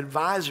or have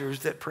advisors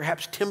that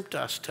perhaps tempt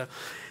us to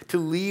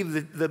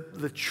leave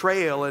the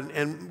trail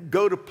and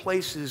go to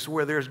places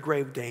where there's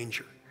grave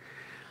danger.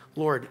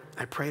 Lord,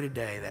 I pray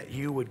today that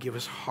you would give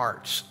us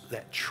hearts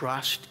that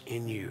trust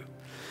in you.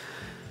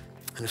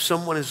 And if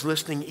someone is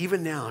listening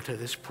even now to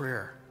this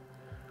prayer,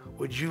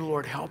 would you,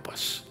 Lord, help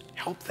us,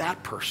 help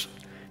that person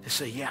to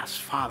say, yes,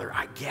 Father,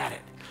 I get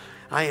it.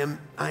 I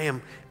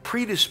am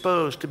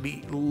predisposed to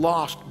be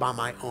lost by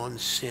my own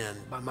sin,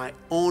 by my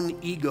own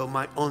ego,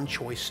 my own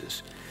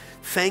choices.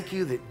 Thank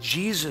you that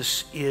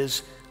Jesus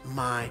is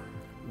my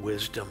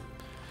wisdom,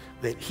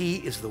 that he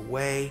is the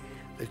way,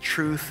 the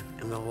truth,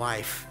 and the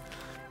life,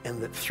 and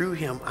that through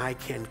him I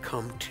can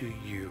come to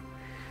you.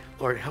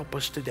 Lord, help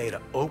us today to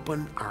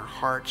open our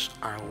hearts,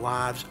 our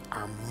lives,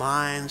 our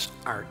minds,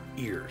 our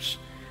ears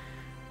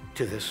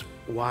to this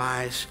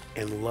wise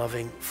and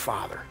loving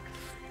Father.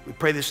 We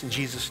pray this in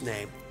Jesus'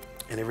 name.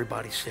 And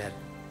everybody said,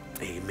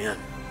 amen.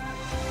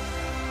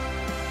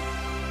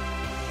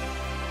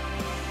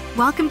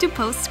 Welcome to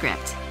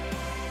Postscript.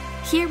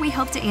 Here we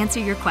hope to answer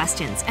your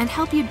questions and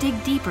help you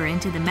dig deeper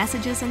into the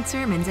messages and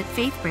sermons at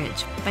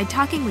Faithbridge by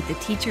talking with the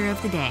teacher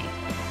of the day.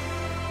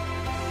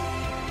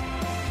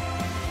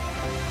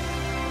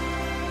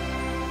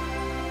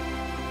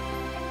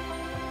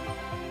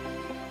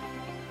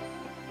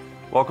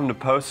 Welcome to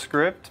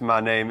Postscript.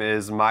 My name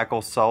is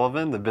Michael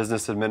Sullivan, the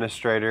business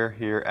administrator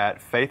here at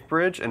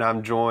Faithbridge, and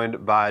I'm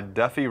joined by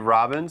Duffy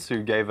Robbins,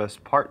 who gave us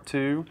part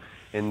 2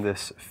 in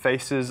this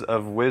Faces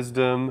of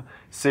Wisdom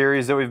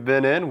series that we've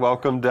been in.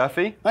 Welcome,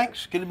 Duffy.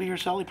 Thanks. Good to be here,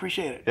 Sully.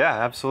 Appreciate it. Yeah,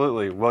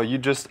 absolutely. Well, you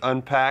just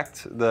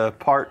unpacked the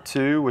part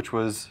 2, which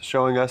was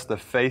showing us the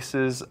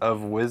faces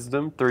of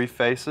wisdom, 3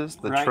 faces: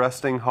 the Right.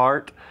 trusting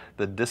heart,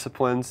 the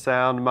disciplined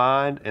sound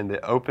mind, and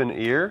the open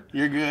ear.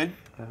 You're good.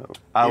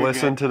 I You're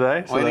listened good.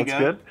 today, so Way to that's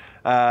go.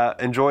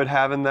 good. Enjoyed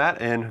having that,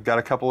 and got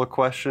a couple of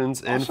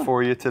questions in Awesome.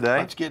 for you today.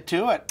 Let's get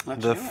to it.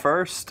 The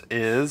first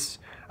is,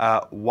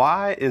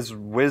 why is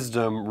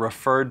wisdom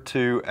referred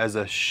to as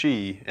a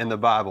she in the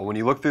Bible? When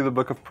you look through the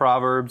Book of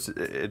Proverbs,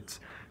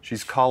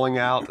 she's calling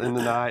out in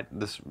the night,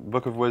 this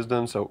book of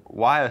wisdom, so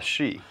why a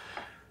she?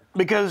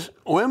 Because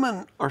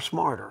women are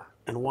smarter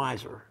and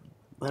wiser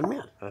than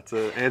men. That's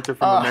an answer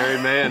from a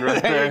married man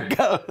right there. There you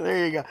go.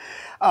 There you go.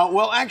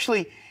 Well,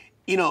 actually,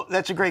 you know,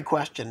 that's a great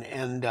question.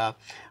 And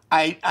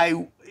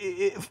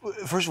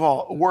first of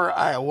all, were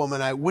I a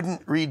woman, I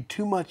wouldn't read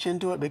too much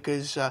into it,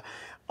 because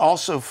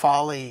also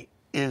folly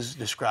is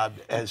described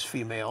as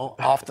female,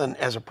 often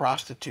as a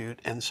prostitute.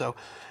 And so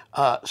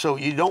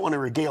you don't want to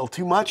regale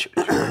too much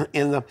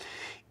in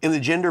the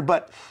gender.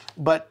 But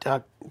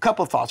a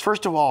couple of thoughts.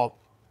 First of all,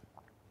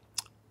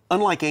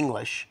 unlike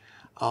English,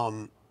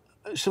 some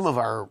of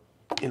our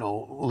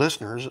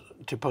listeners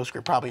to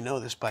Postscript probably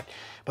know this, but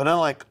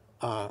unlike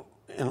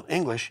in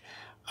English,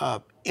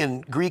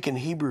 in Greek and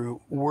Hebrew,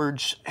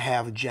 words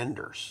have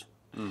genders,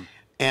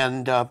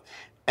 and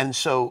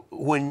so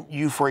when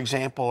you, for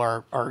example,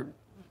 are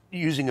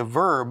using a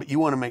verb, you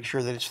want to make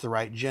sure that it's the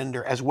right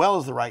gender as well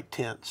as the right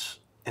tense,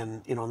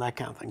 and that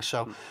kind of thing.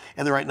 So,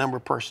 and the right number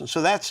of persons.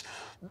 So that's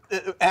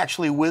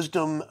actually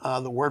wisdom.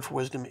 The word for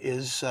wisdom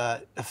is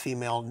a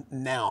female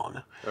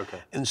noun. Okay.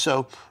 And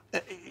so,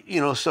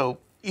 so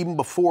even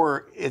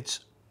before it's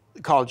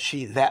called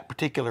she, that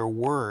particular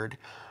word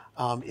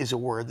is a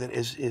word that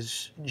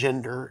is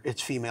gender.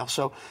 It's female.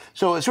 So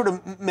it sort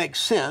of makes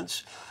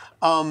sense.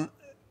 I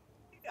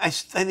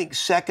think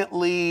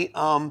secondly,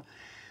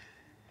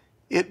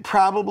 it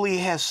probably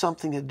has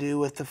something to do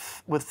with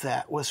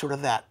that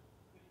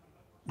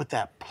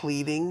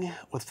pleading,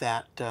 with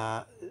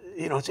that,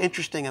 it's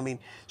interesting. I mean,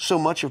 so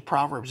much of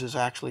Proverbs is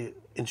actually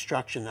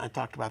instruction. I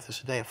talked about this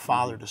today, of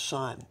father to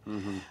son,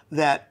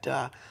 that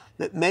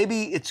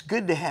maybe it's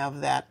good to have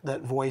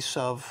that voice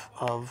of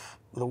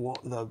the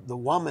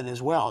woman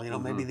as well.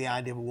 Maybe the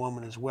idea of a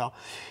woman as well.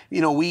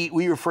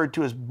 We refer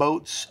to as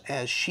boats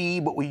as she,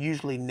 but we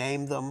usually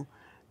name them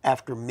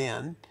after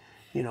men.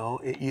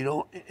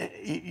 You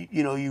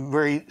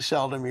very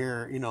seldom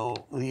hear, the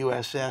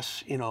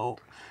USS,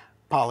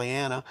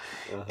 Pollyanna,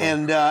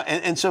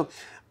 and so,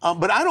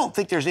 but I don't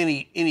think there's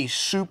any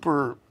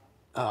super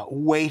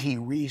weighty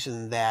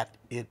reason that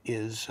it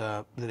is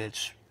that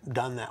it's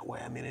done that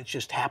way. I mean, it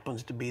just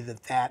happens to be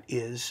that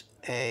is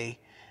a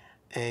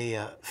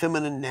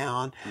feminine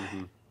noun,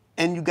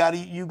 and you got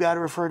to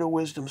refer to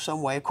wisdom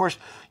some way. Of course,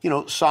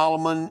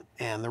 Solomon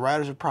and the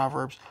writers of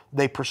Proverbs,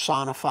 they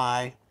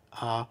personify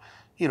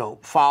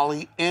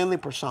folly, and they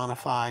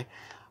personify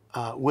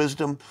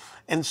wisdom.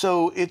 And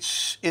so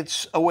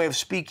it's a way of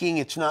speaking.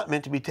 It's not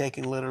meant to be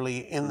taken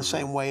literally, in the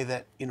same way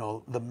that,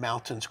 the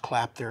mountains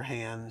clap their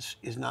hands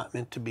is not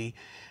meant to be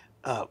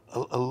a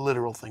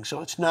literal thing.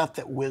 So it's not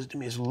that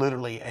wisdom is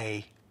literally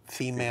a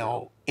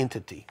female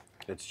entity.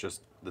 It's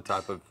just the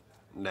type of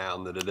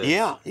noun that it is.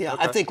 Yeah. Okay.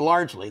 I think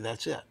largely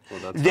that's it.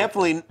 Well, that's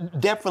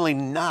definitely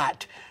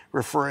not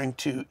referring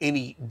to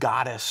any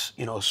goddess,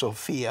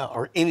 Sophia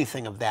or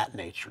anything of that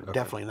nature. Okay.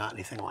 Definitely not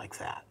anything like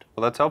that.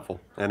 Well, that's helpful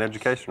and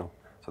educational.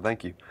 So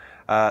thank you.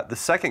 The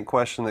second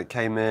question that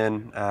came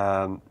in,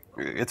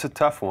 it's a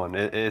tough one.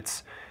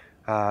 It's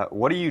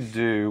what do you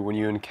do when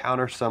you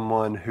encounter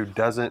someone who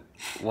doesn't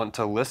want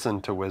to listen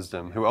to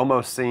wisdom, who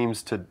almost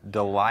seems to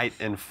delight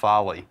in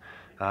folly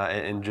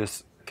and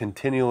just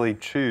continually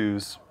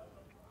choose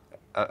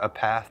a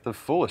path of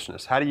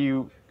foolishness? How do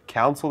you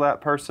counsel that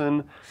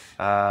person?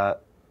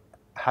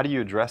 How do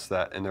you address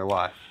that in their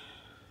life?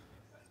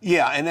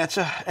 Yeah, and that's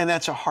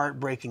a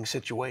heartbreaking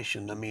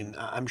situation. I mean,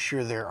 I'm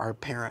sure there are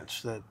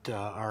parents that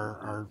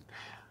are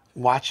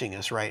watching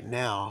us right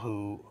now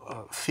who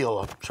feel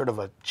a sort of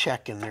a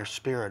check in their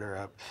spirit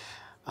or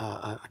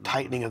a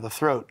tightening of the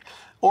throat,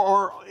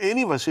 or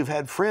any of us who've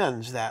had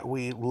friends that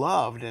we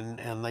loved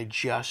and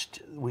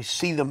we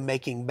see them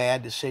making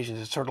bad decisions.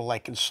 It's sort of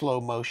like in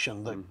slow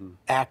motion. The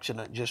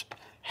accident just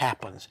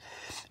happens,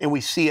 and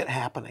we see it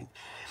happening.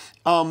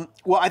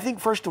 Well, I think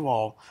first of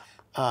all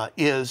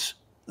is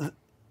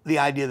the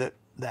idea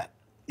that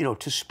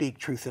to speak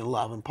truth in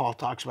love, and Paul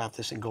talks about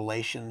this in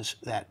Galatians,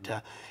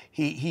 that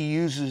he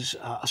uses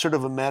a sort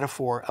of a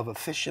metaphor of a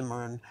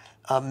fisherman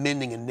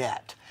mending a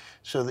net,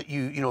 so that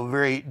you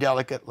very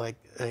delicately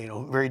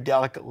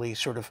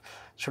sort of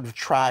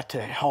try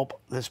to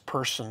help this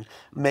person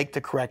make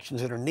the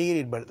corrections that are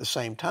needed, but at the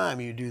same time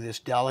you do this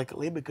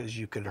delicately because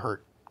you could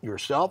hurt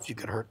yourself, you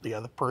could hurt the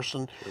other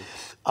person.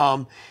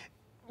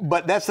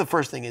 But that's the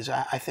first thing, is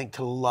I think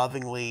to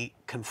lovingly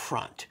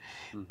confront,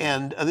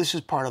 and this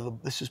is part of the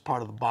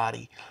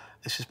body.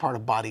 This is part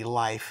of body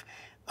life.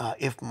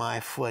 If my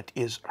foot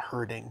is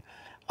hurting,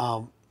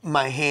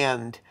 my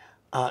hand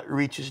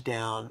reaches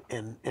down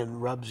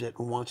and rubs it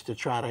and wants to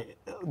try to,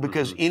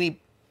 because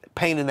any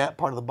pain in that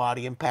part of the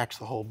body impacts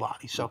the whole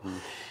body. So,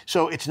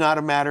 so it's not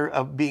a matter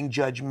of being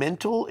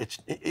judgmental.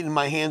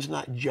 My hand's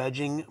not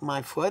judging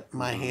my foot.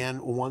 My hand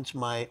wants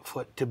my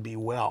foot to be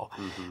well.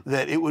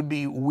 That it would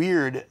be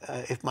weird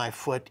if my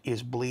foot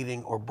is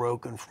bleeding or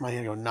broken from my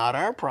hand. Not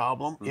our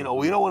problem. We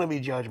don't want to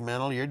be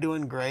judgmental. You're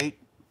doing great.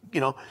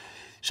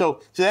 So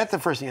that's the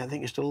first thing, I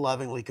think, is to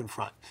lovingly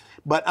confront.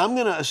 But I'm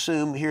going to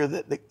assume here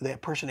that the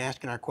person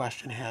asking our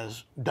question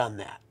has done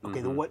that.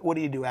 Okay, what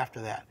do you do after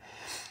that?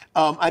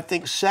 I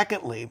think,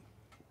 secondly,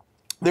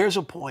 there's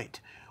a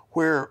point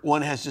where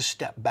one has to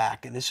step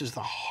back, and this is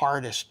the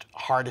hardest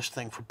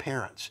thing for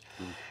parents.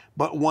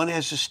 But one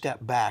has to step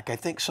back. I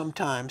think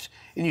sometimes,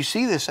 and you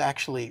see this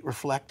actually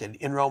reflected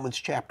in Romans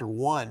chapter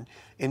 1,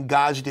 in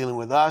God's dealing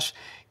with us.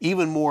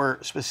 Even more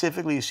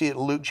specifically, you see it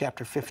in Luke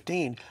chapter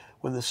 15,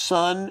 when the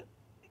son,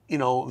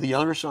 the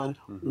younger son,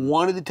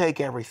 wanted to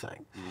take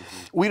everything.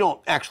 We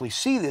don't actually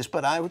see this,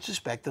 but I would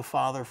suspect the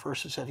father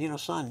first said,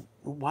 son,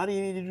 why do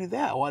you need to do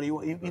that? Why do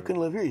you can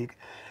live here?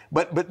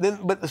 But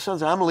the son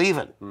said, I'm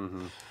leaving.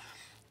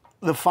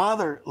 The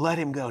father let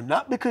him go,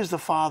 not because the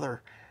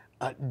father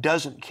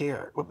doesn't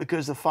care, but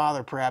because the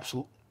father perhaps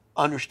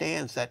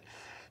understands that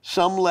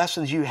some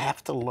lessons you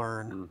have to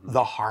learn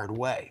the hard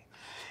way.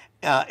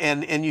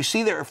 And you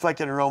see that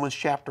reflected in Romans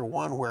chapter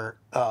 1, where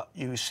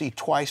you see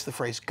twice the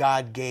phrase,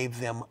 God gave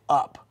them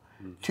up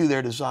to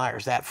their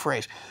desires. That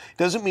phrase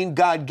doesn't mean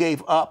God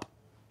gave up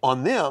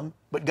on them,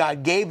 but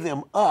God gave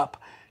them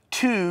up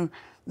to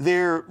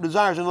their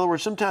desires. In other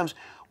words, sometimes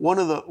one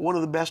of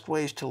the best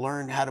ways to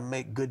learn how to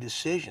make good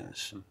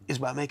decisions is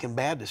by making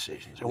bad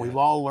decisions, and we've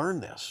all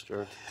learned this.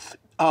 Sure.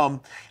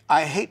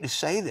 I hate to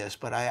say this,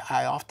 but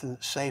I often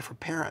say for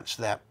parents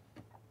that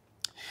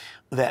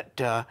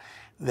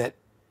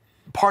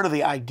part of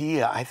the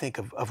idea, I think,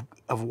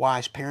 of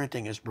wise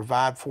parenting is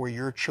provide for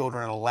your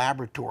children a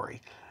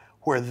laboratory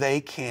where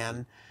they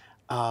can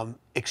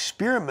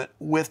experiment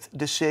with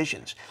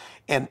decisions.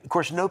 And of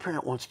course, no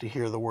parent wants to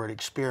hear the word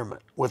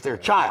experiment with their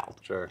child.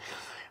 Sure.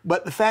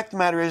 But the fact of the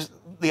matter is,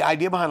 the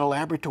idea behind a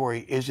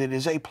laboratory is it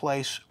is a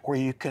place where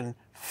you can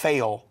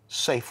fail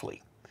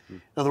safely.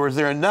 In other words,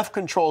 there are enough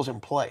controls in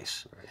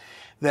place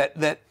that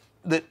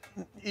you're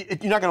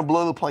not going to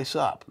blow the place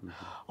up.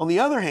 On the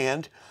other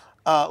hand,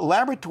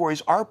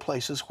 laboratories are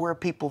places where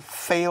people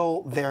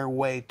fail their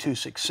way to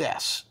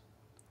success.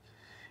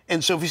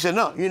 And so if you say,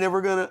 no, you're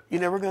never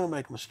gonna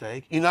make a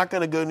mistake, you're not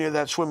gonna go near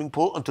that swimming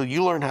pool until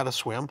you learn how to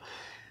swim,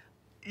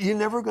 you're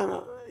never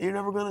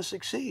gonna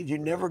succeed. You're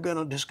never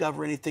gonna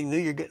discover anything new.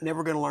 You're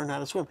never gonna learn how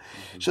to swim.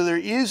 So there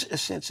is a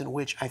sense in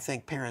which I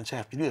think parents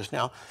have to do this.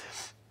 Now,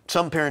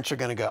 some parents are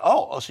gonna go,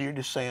 oh, so you're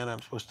just saying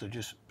I'm supposed to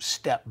just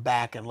step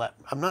back and let.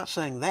 I'm not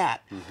saying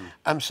that.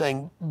 I'm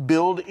saying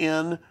build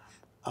in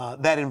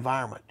that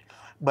environment.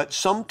 But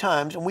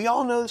sometimes, and we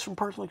all know this from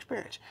personal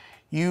experience,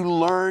 you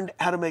learned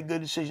how to make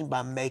good decisions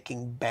by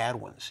making bad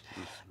ones.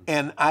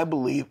 And I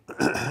believe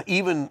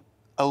even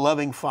a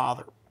loving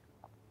father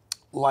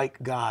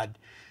like God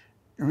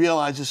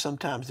realizes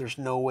sometimes there's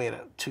no way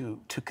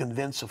to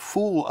convince a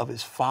fool of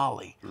his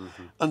folly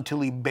until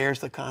he bears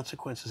the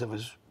consequences of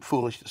his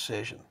foolish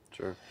decision.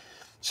 Sure.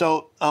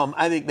 So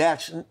I think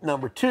that's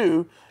number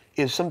two,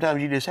 is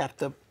sometimes you just have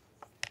to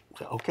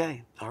say,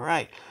 okay, all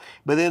right.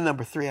 But then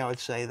number three, I would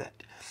say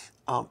that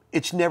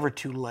it's never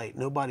too late.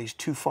 Nobody's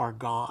too far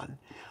gone.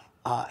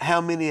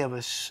 How many of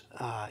us,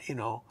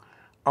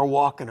 are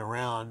walking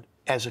around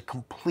as a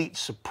complete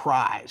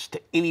surprise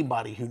to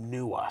anybody who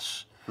knew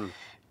us?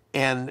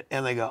 And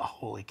they go,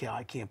 holy cow,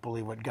 I can't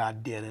believe what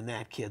God did in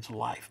that kid's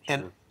life.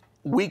 And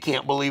we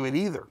can't believe it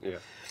either. Yeah.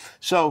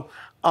 So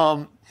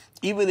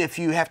even if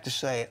you have to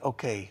say,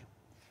 okay,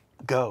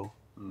 go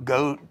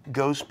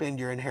spend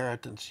your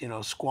inheritance,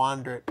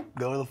 squander it,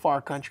 go to the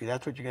far country,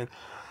 that's what you're going to,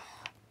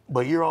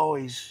 but you're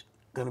always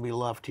going to be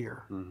loved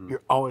here.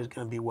 You're always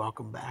going to be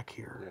welcome back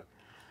here.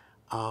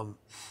 Yeah.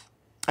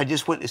 I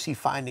just went to see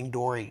Finding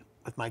Dory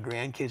with my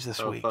grandkids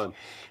this week. Fun.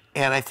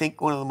 And I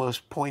think one of the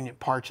most poignant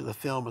parts of the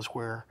film is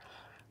where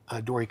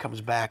Dory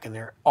comes back, and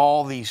there are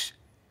all these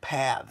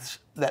paths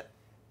that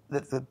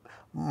the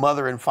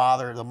mother and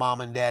father, the mom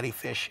and daddy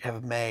fish,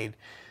 have made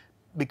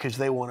because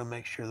they want to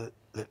make sure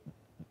that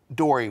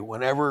Dory,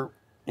 whenever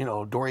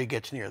Dory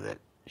gets near, that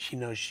she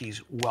knows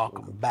she's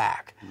welcome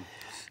back,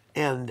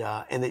 and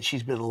that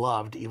she's been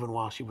loved even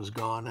while she was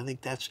gone. I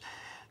think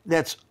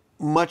that's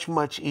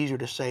much easier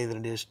to say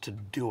than it is to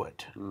do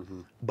it.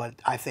 But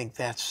I think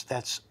that's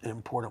an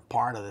important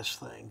part of this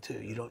thing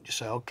too. You don't just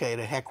say, okay,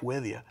 to heck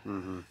with you.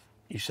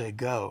 You say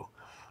go.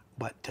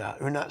 But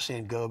we're not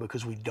saying go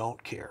because we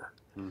don't care.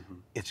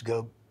 It's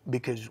go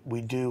because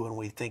we do, and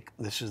we think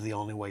this is the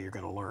only way you're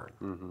going to learn.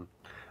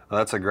 Well,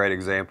 that's a great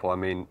example. I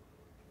mean,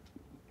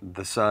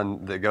 the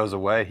son that goes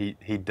away,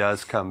 he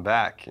does come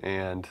back,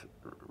 and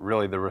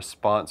really the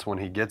response when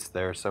he gets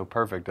there is so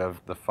perfect,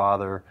 of the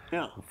father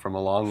from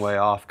a long way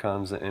off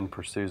comes and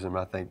pursues him.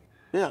 I think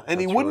and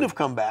he wouldn't have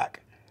come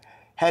back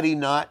had he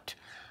not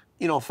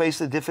faced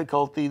the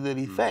difficulty that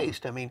he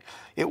faced. I mean,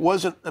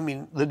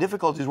 the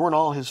difficulties weren't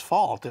all his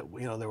fault.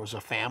 There was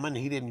a famine.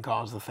 He didn't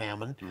cause the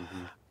famine.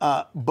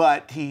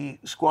 But he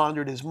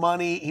squandered his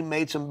money. He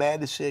made some bad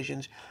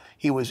decisions.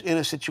 He was in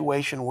a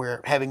situation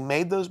where, having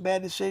made those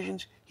bad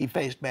decisions, he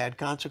faced bad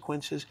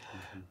consequences.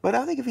 But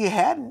I think if he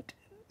hadn't,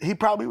 he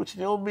probably would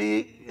still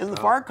be in the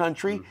far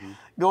country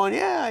going,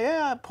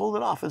 I pulled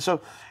it off. And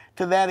so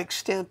to that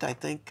extent, I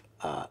think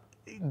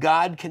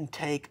God can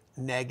take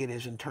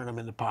negatives and turn them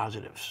into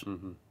positives.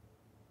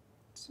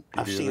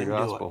 I've seen him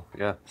do it.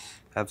 Yeah,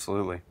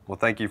 absolutely. Well,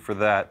 thank you for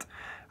that.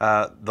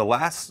 The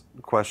last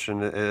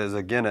question is,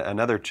 again,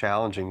 another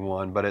challenging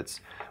one, but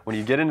it's when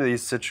you get into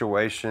these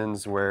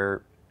situations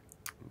where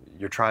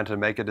you're trying to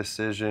make a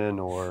decision,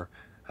 or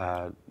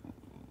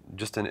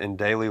just in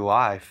daily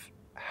life,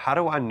 how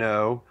do I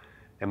know,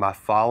 am I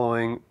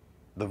following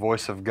the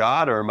voice of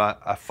God, or am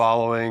I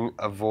following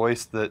a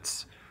voice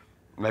that's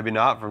maybe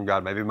not from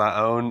God, maybe my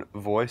own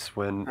voice,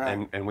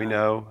 and we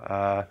know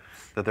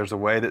that there's a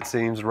way that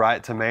seems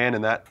right to man,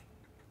 and that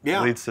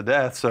leads to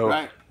death. So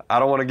I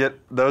don't want to get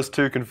those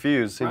two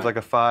confused. Seems like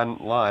a fine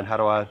line. How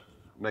do I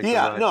make the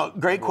right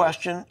great voice?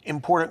 question,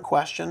 important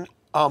question.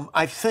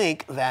 I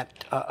think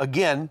that,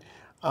 again,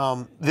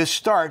 this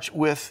starts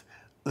with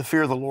the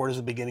fear of the Lord is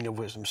the beginning of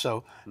wisdom.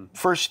 So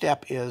first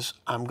step is,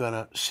 I'm going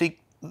to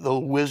seek the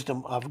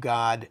wisdom of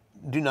God.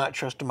 Do not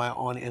trust in my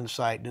own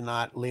insight. Do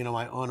not lean on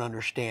my own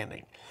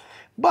understanding.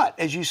 But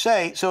as you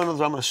say, so in other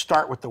words, I'm going to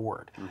start with the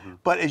Word.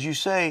 But as you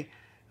say,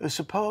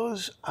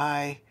 suppose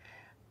I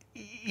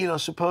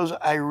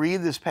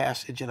read this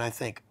passage and I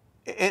think,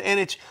 and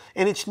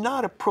it's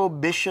not a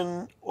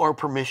prohibition or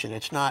permission.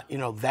 It's not,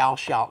 thou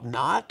shalt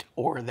not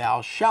or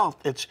thou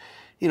shalt. It's,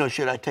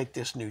 should I take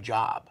this new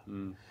job?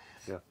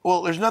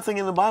 Well, there's nothing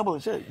in the Bible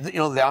that says,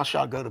 thou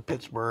shalt go to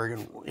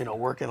Pittsburgh and,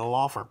 work in a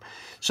law firm.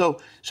 So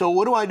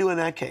what do I do in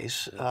that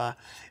case?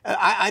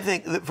 I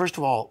think that, first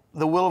of all,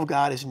 the will of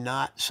God is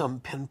not some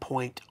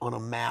pinpoint on a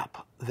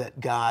map that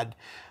God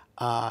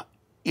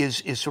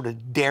is sort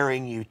of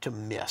daring you to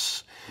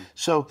miss.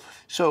 So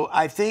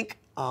I think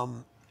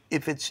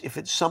if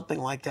it's something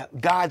like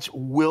that, God's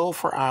will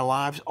for our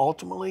lives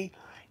ultimately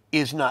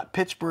is not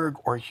Pittsburgh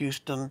or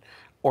Houston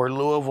or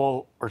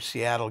Louisville or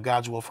Seattle.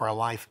 God's will for our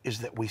life is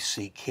that we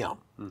seek Him.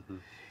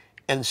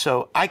 And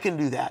so I can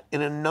do that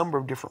in a number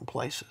of different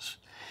places.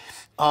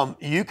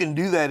 You can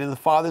do that in the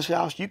Father's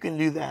house. You can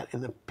do that in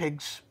the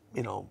pig's,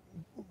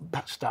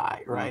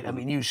 sty, right? I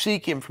mean, you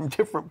seek Him from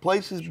different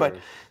places, but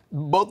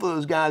both of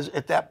those guys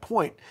at that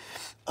point,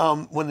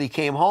 when he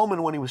came home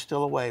and when he was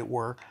still away,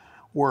 were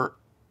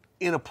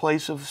in a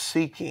place of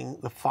seeking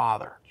the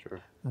Father.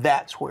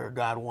 That's where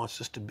God wants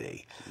us to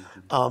be.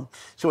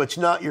 So it's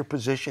not your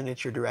position,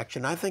 it's your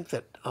direction. I think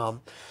that, so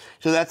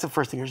that's the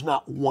first thing. There's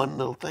not one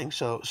little thing.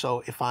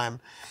 So if I'm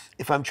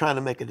trying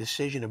to make a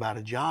decision about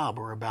a job,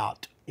 or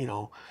about,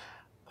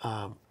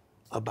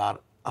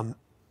 about a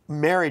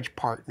marriage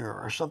partner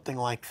or something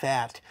like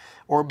that,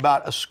 or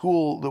about a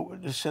school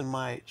to send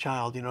my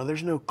child,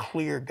 there's no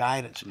clear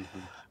guidance.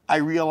 I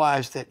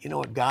realized that, you know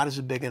what, God is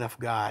a big enough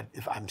God.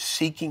 If I'm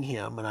seeking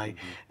him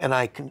and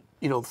I can,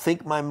 you know,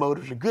 think my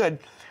motives are good,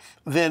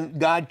 then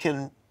God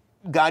can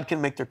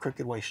make their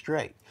crooked way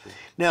straight.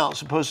 Now,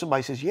 suppose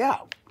somebody says, yeah,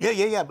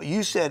 but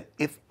you said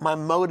if my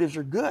motives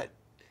are good.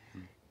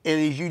 And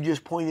as you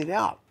just pointed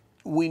out,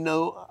 we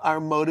know our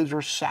motives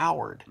are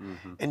soured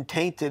and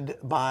tainted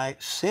by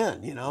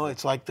sin. You know,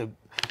 it's like the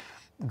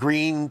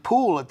green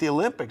pool at the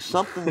Olympics.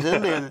 Something's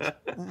in there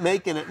that's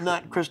making it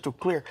not crystal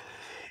clear.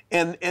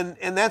 And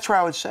that's where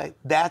I would say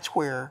that's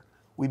where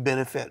we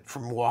benefit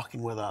from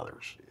walking with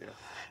others,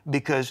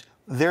 because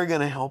they're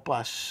going to help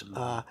us.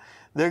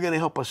 They're going to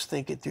help us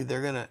think it through.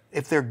 They're going to,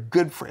 if they're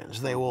good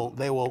friends, they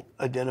will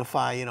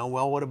identify. You know,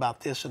 well, what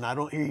about this? And I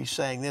don't hear you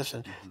saying this,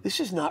 and this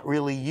is not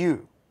really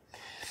you.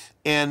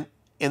 And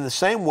in the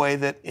same way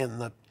that in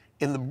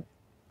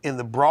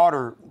the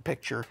broader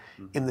picture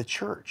in the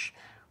church,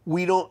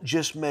 we don't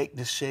just make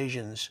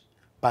decisions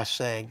by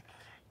saying,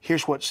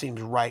 here's what seems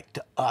right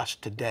to us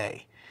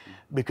today,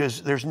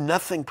 because there's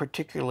nothing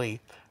particularly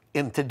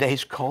in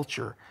today's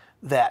culture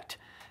that,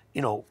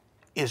 you know,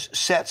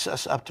 sets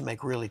us up to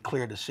make really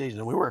clear decisions.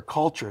 And we were a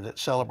culture that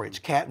celebrates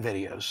cat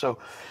videos. So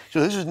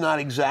this is not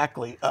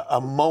exactly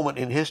a moment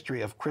in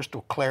history of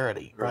crystal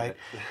clarity, right?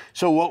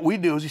 So what we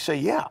do is we say,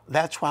 yeah,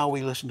 that's why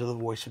we listen to the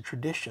voice of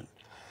tradition.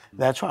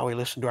 That's why we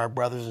listen to our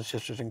brothers and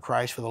sisters in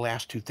Christ for the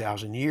last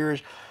 2,000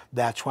 years.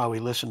 That's why we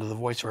listen to the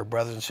voice of our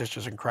brothers and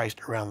sisters in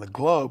Christ around the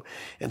globe.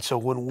 And so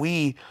when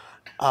we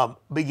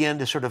begin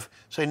to sort of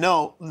say,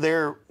 no,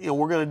 we're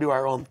going to do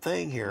our own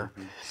thing here,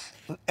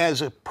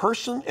 as a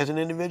person, as an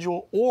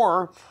individual,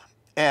 or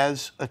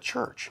as a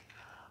church,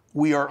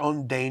 we are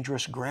on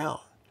dangerous ground.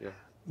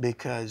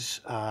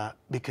 Because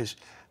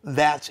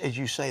that's, as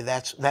you say,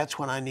 that's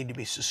when I need to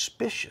be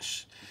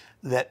suspicious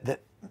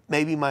that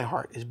maybe my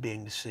heart is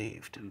being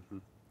deceived.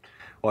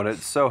 Well, and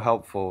it's so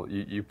helpful.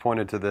 You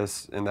pointed to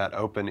this in that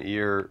open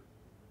ear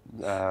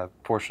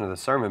portion of the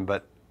sermon,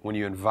 but when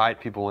you invite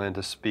people in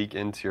to speak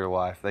into your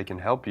life, they can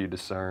help you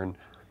discern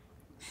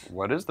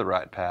what is the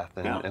right path.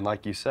 And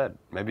like you said,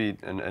 maybe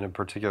in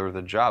particular with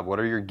a job, what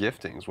are your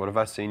giftings? What have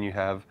I seen you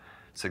have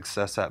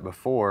success at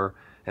before?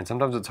 And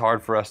sometimes it's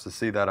hard for us to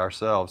see that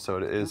ourselves. So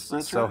it is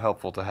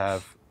helpful to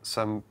have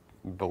some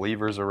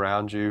believers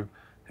around you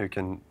who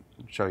can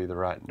show you the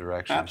right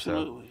direction.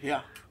 Absolutely,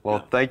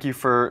 Well, thank you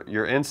for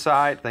your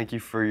insight. Thank you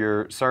for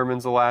your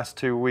sermons the last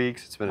 2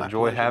 weeks. It's been a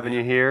joy having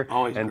you here.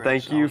 Always and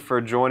great, thank you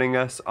for joining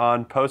us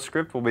on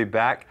Postscript. We'll be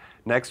back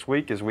next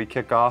week as we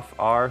kick off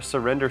our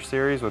Surrender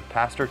series with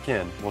Pastor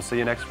Ken. We'll see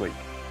you next week.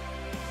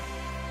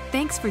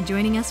 Thanks for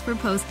joining us for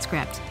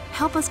Postscript.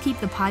 Help us keep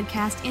the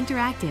podcast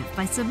interactive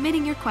by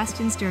submitting your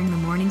questions during the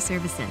morning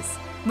services.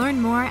 Learn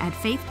more at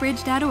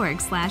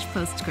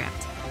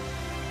faithbridge.org/postscript.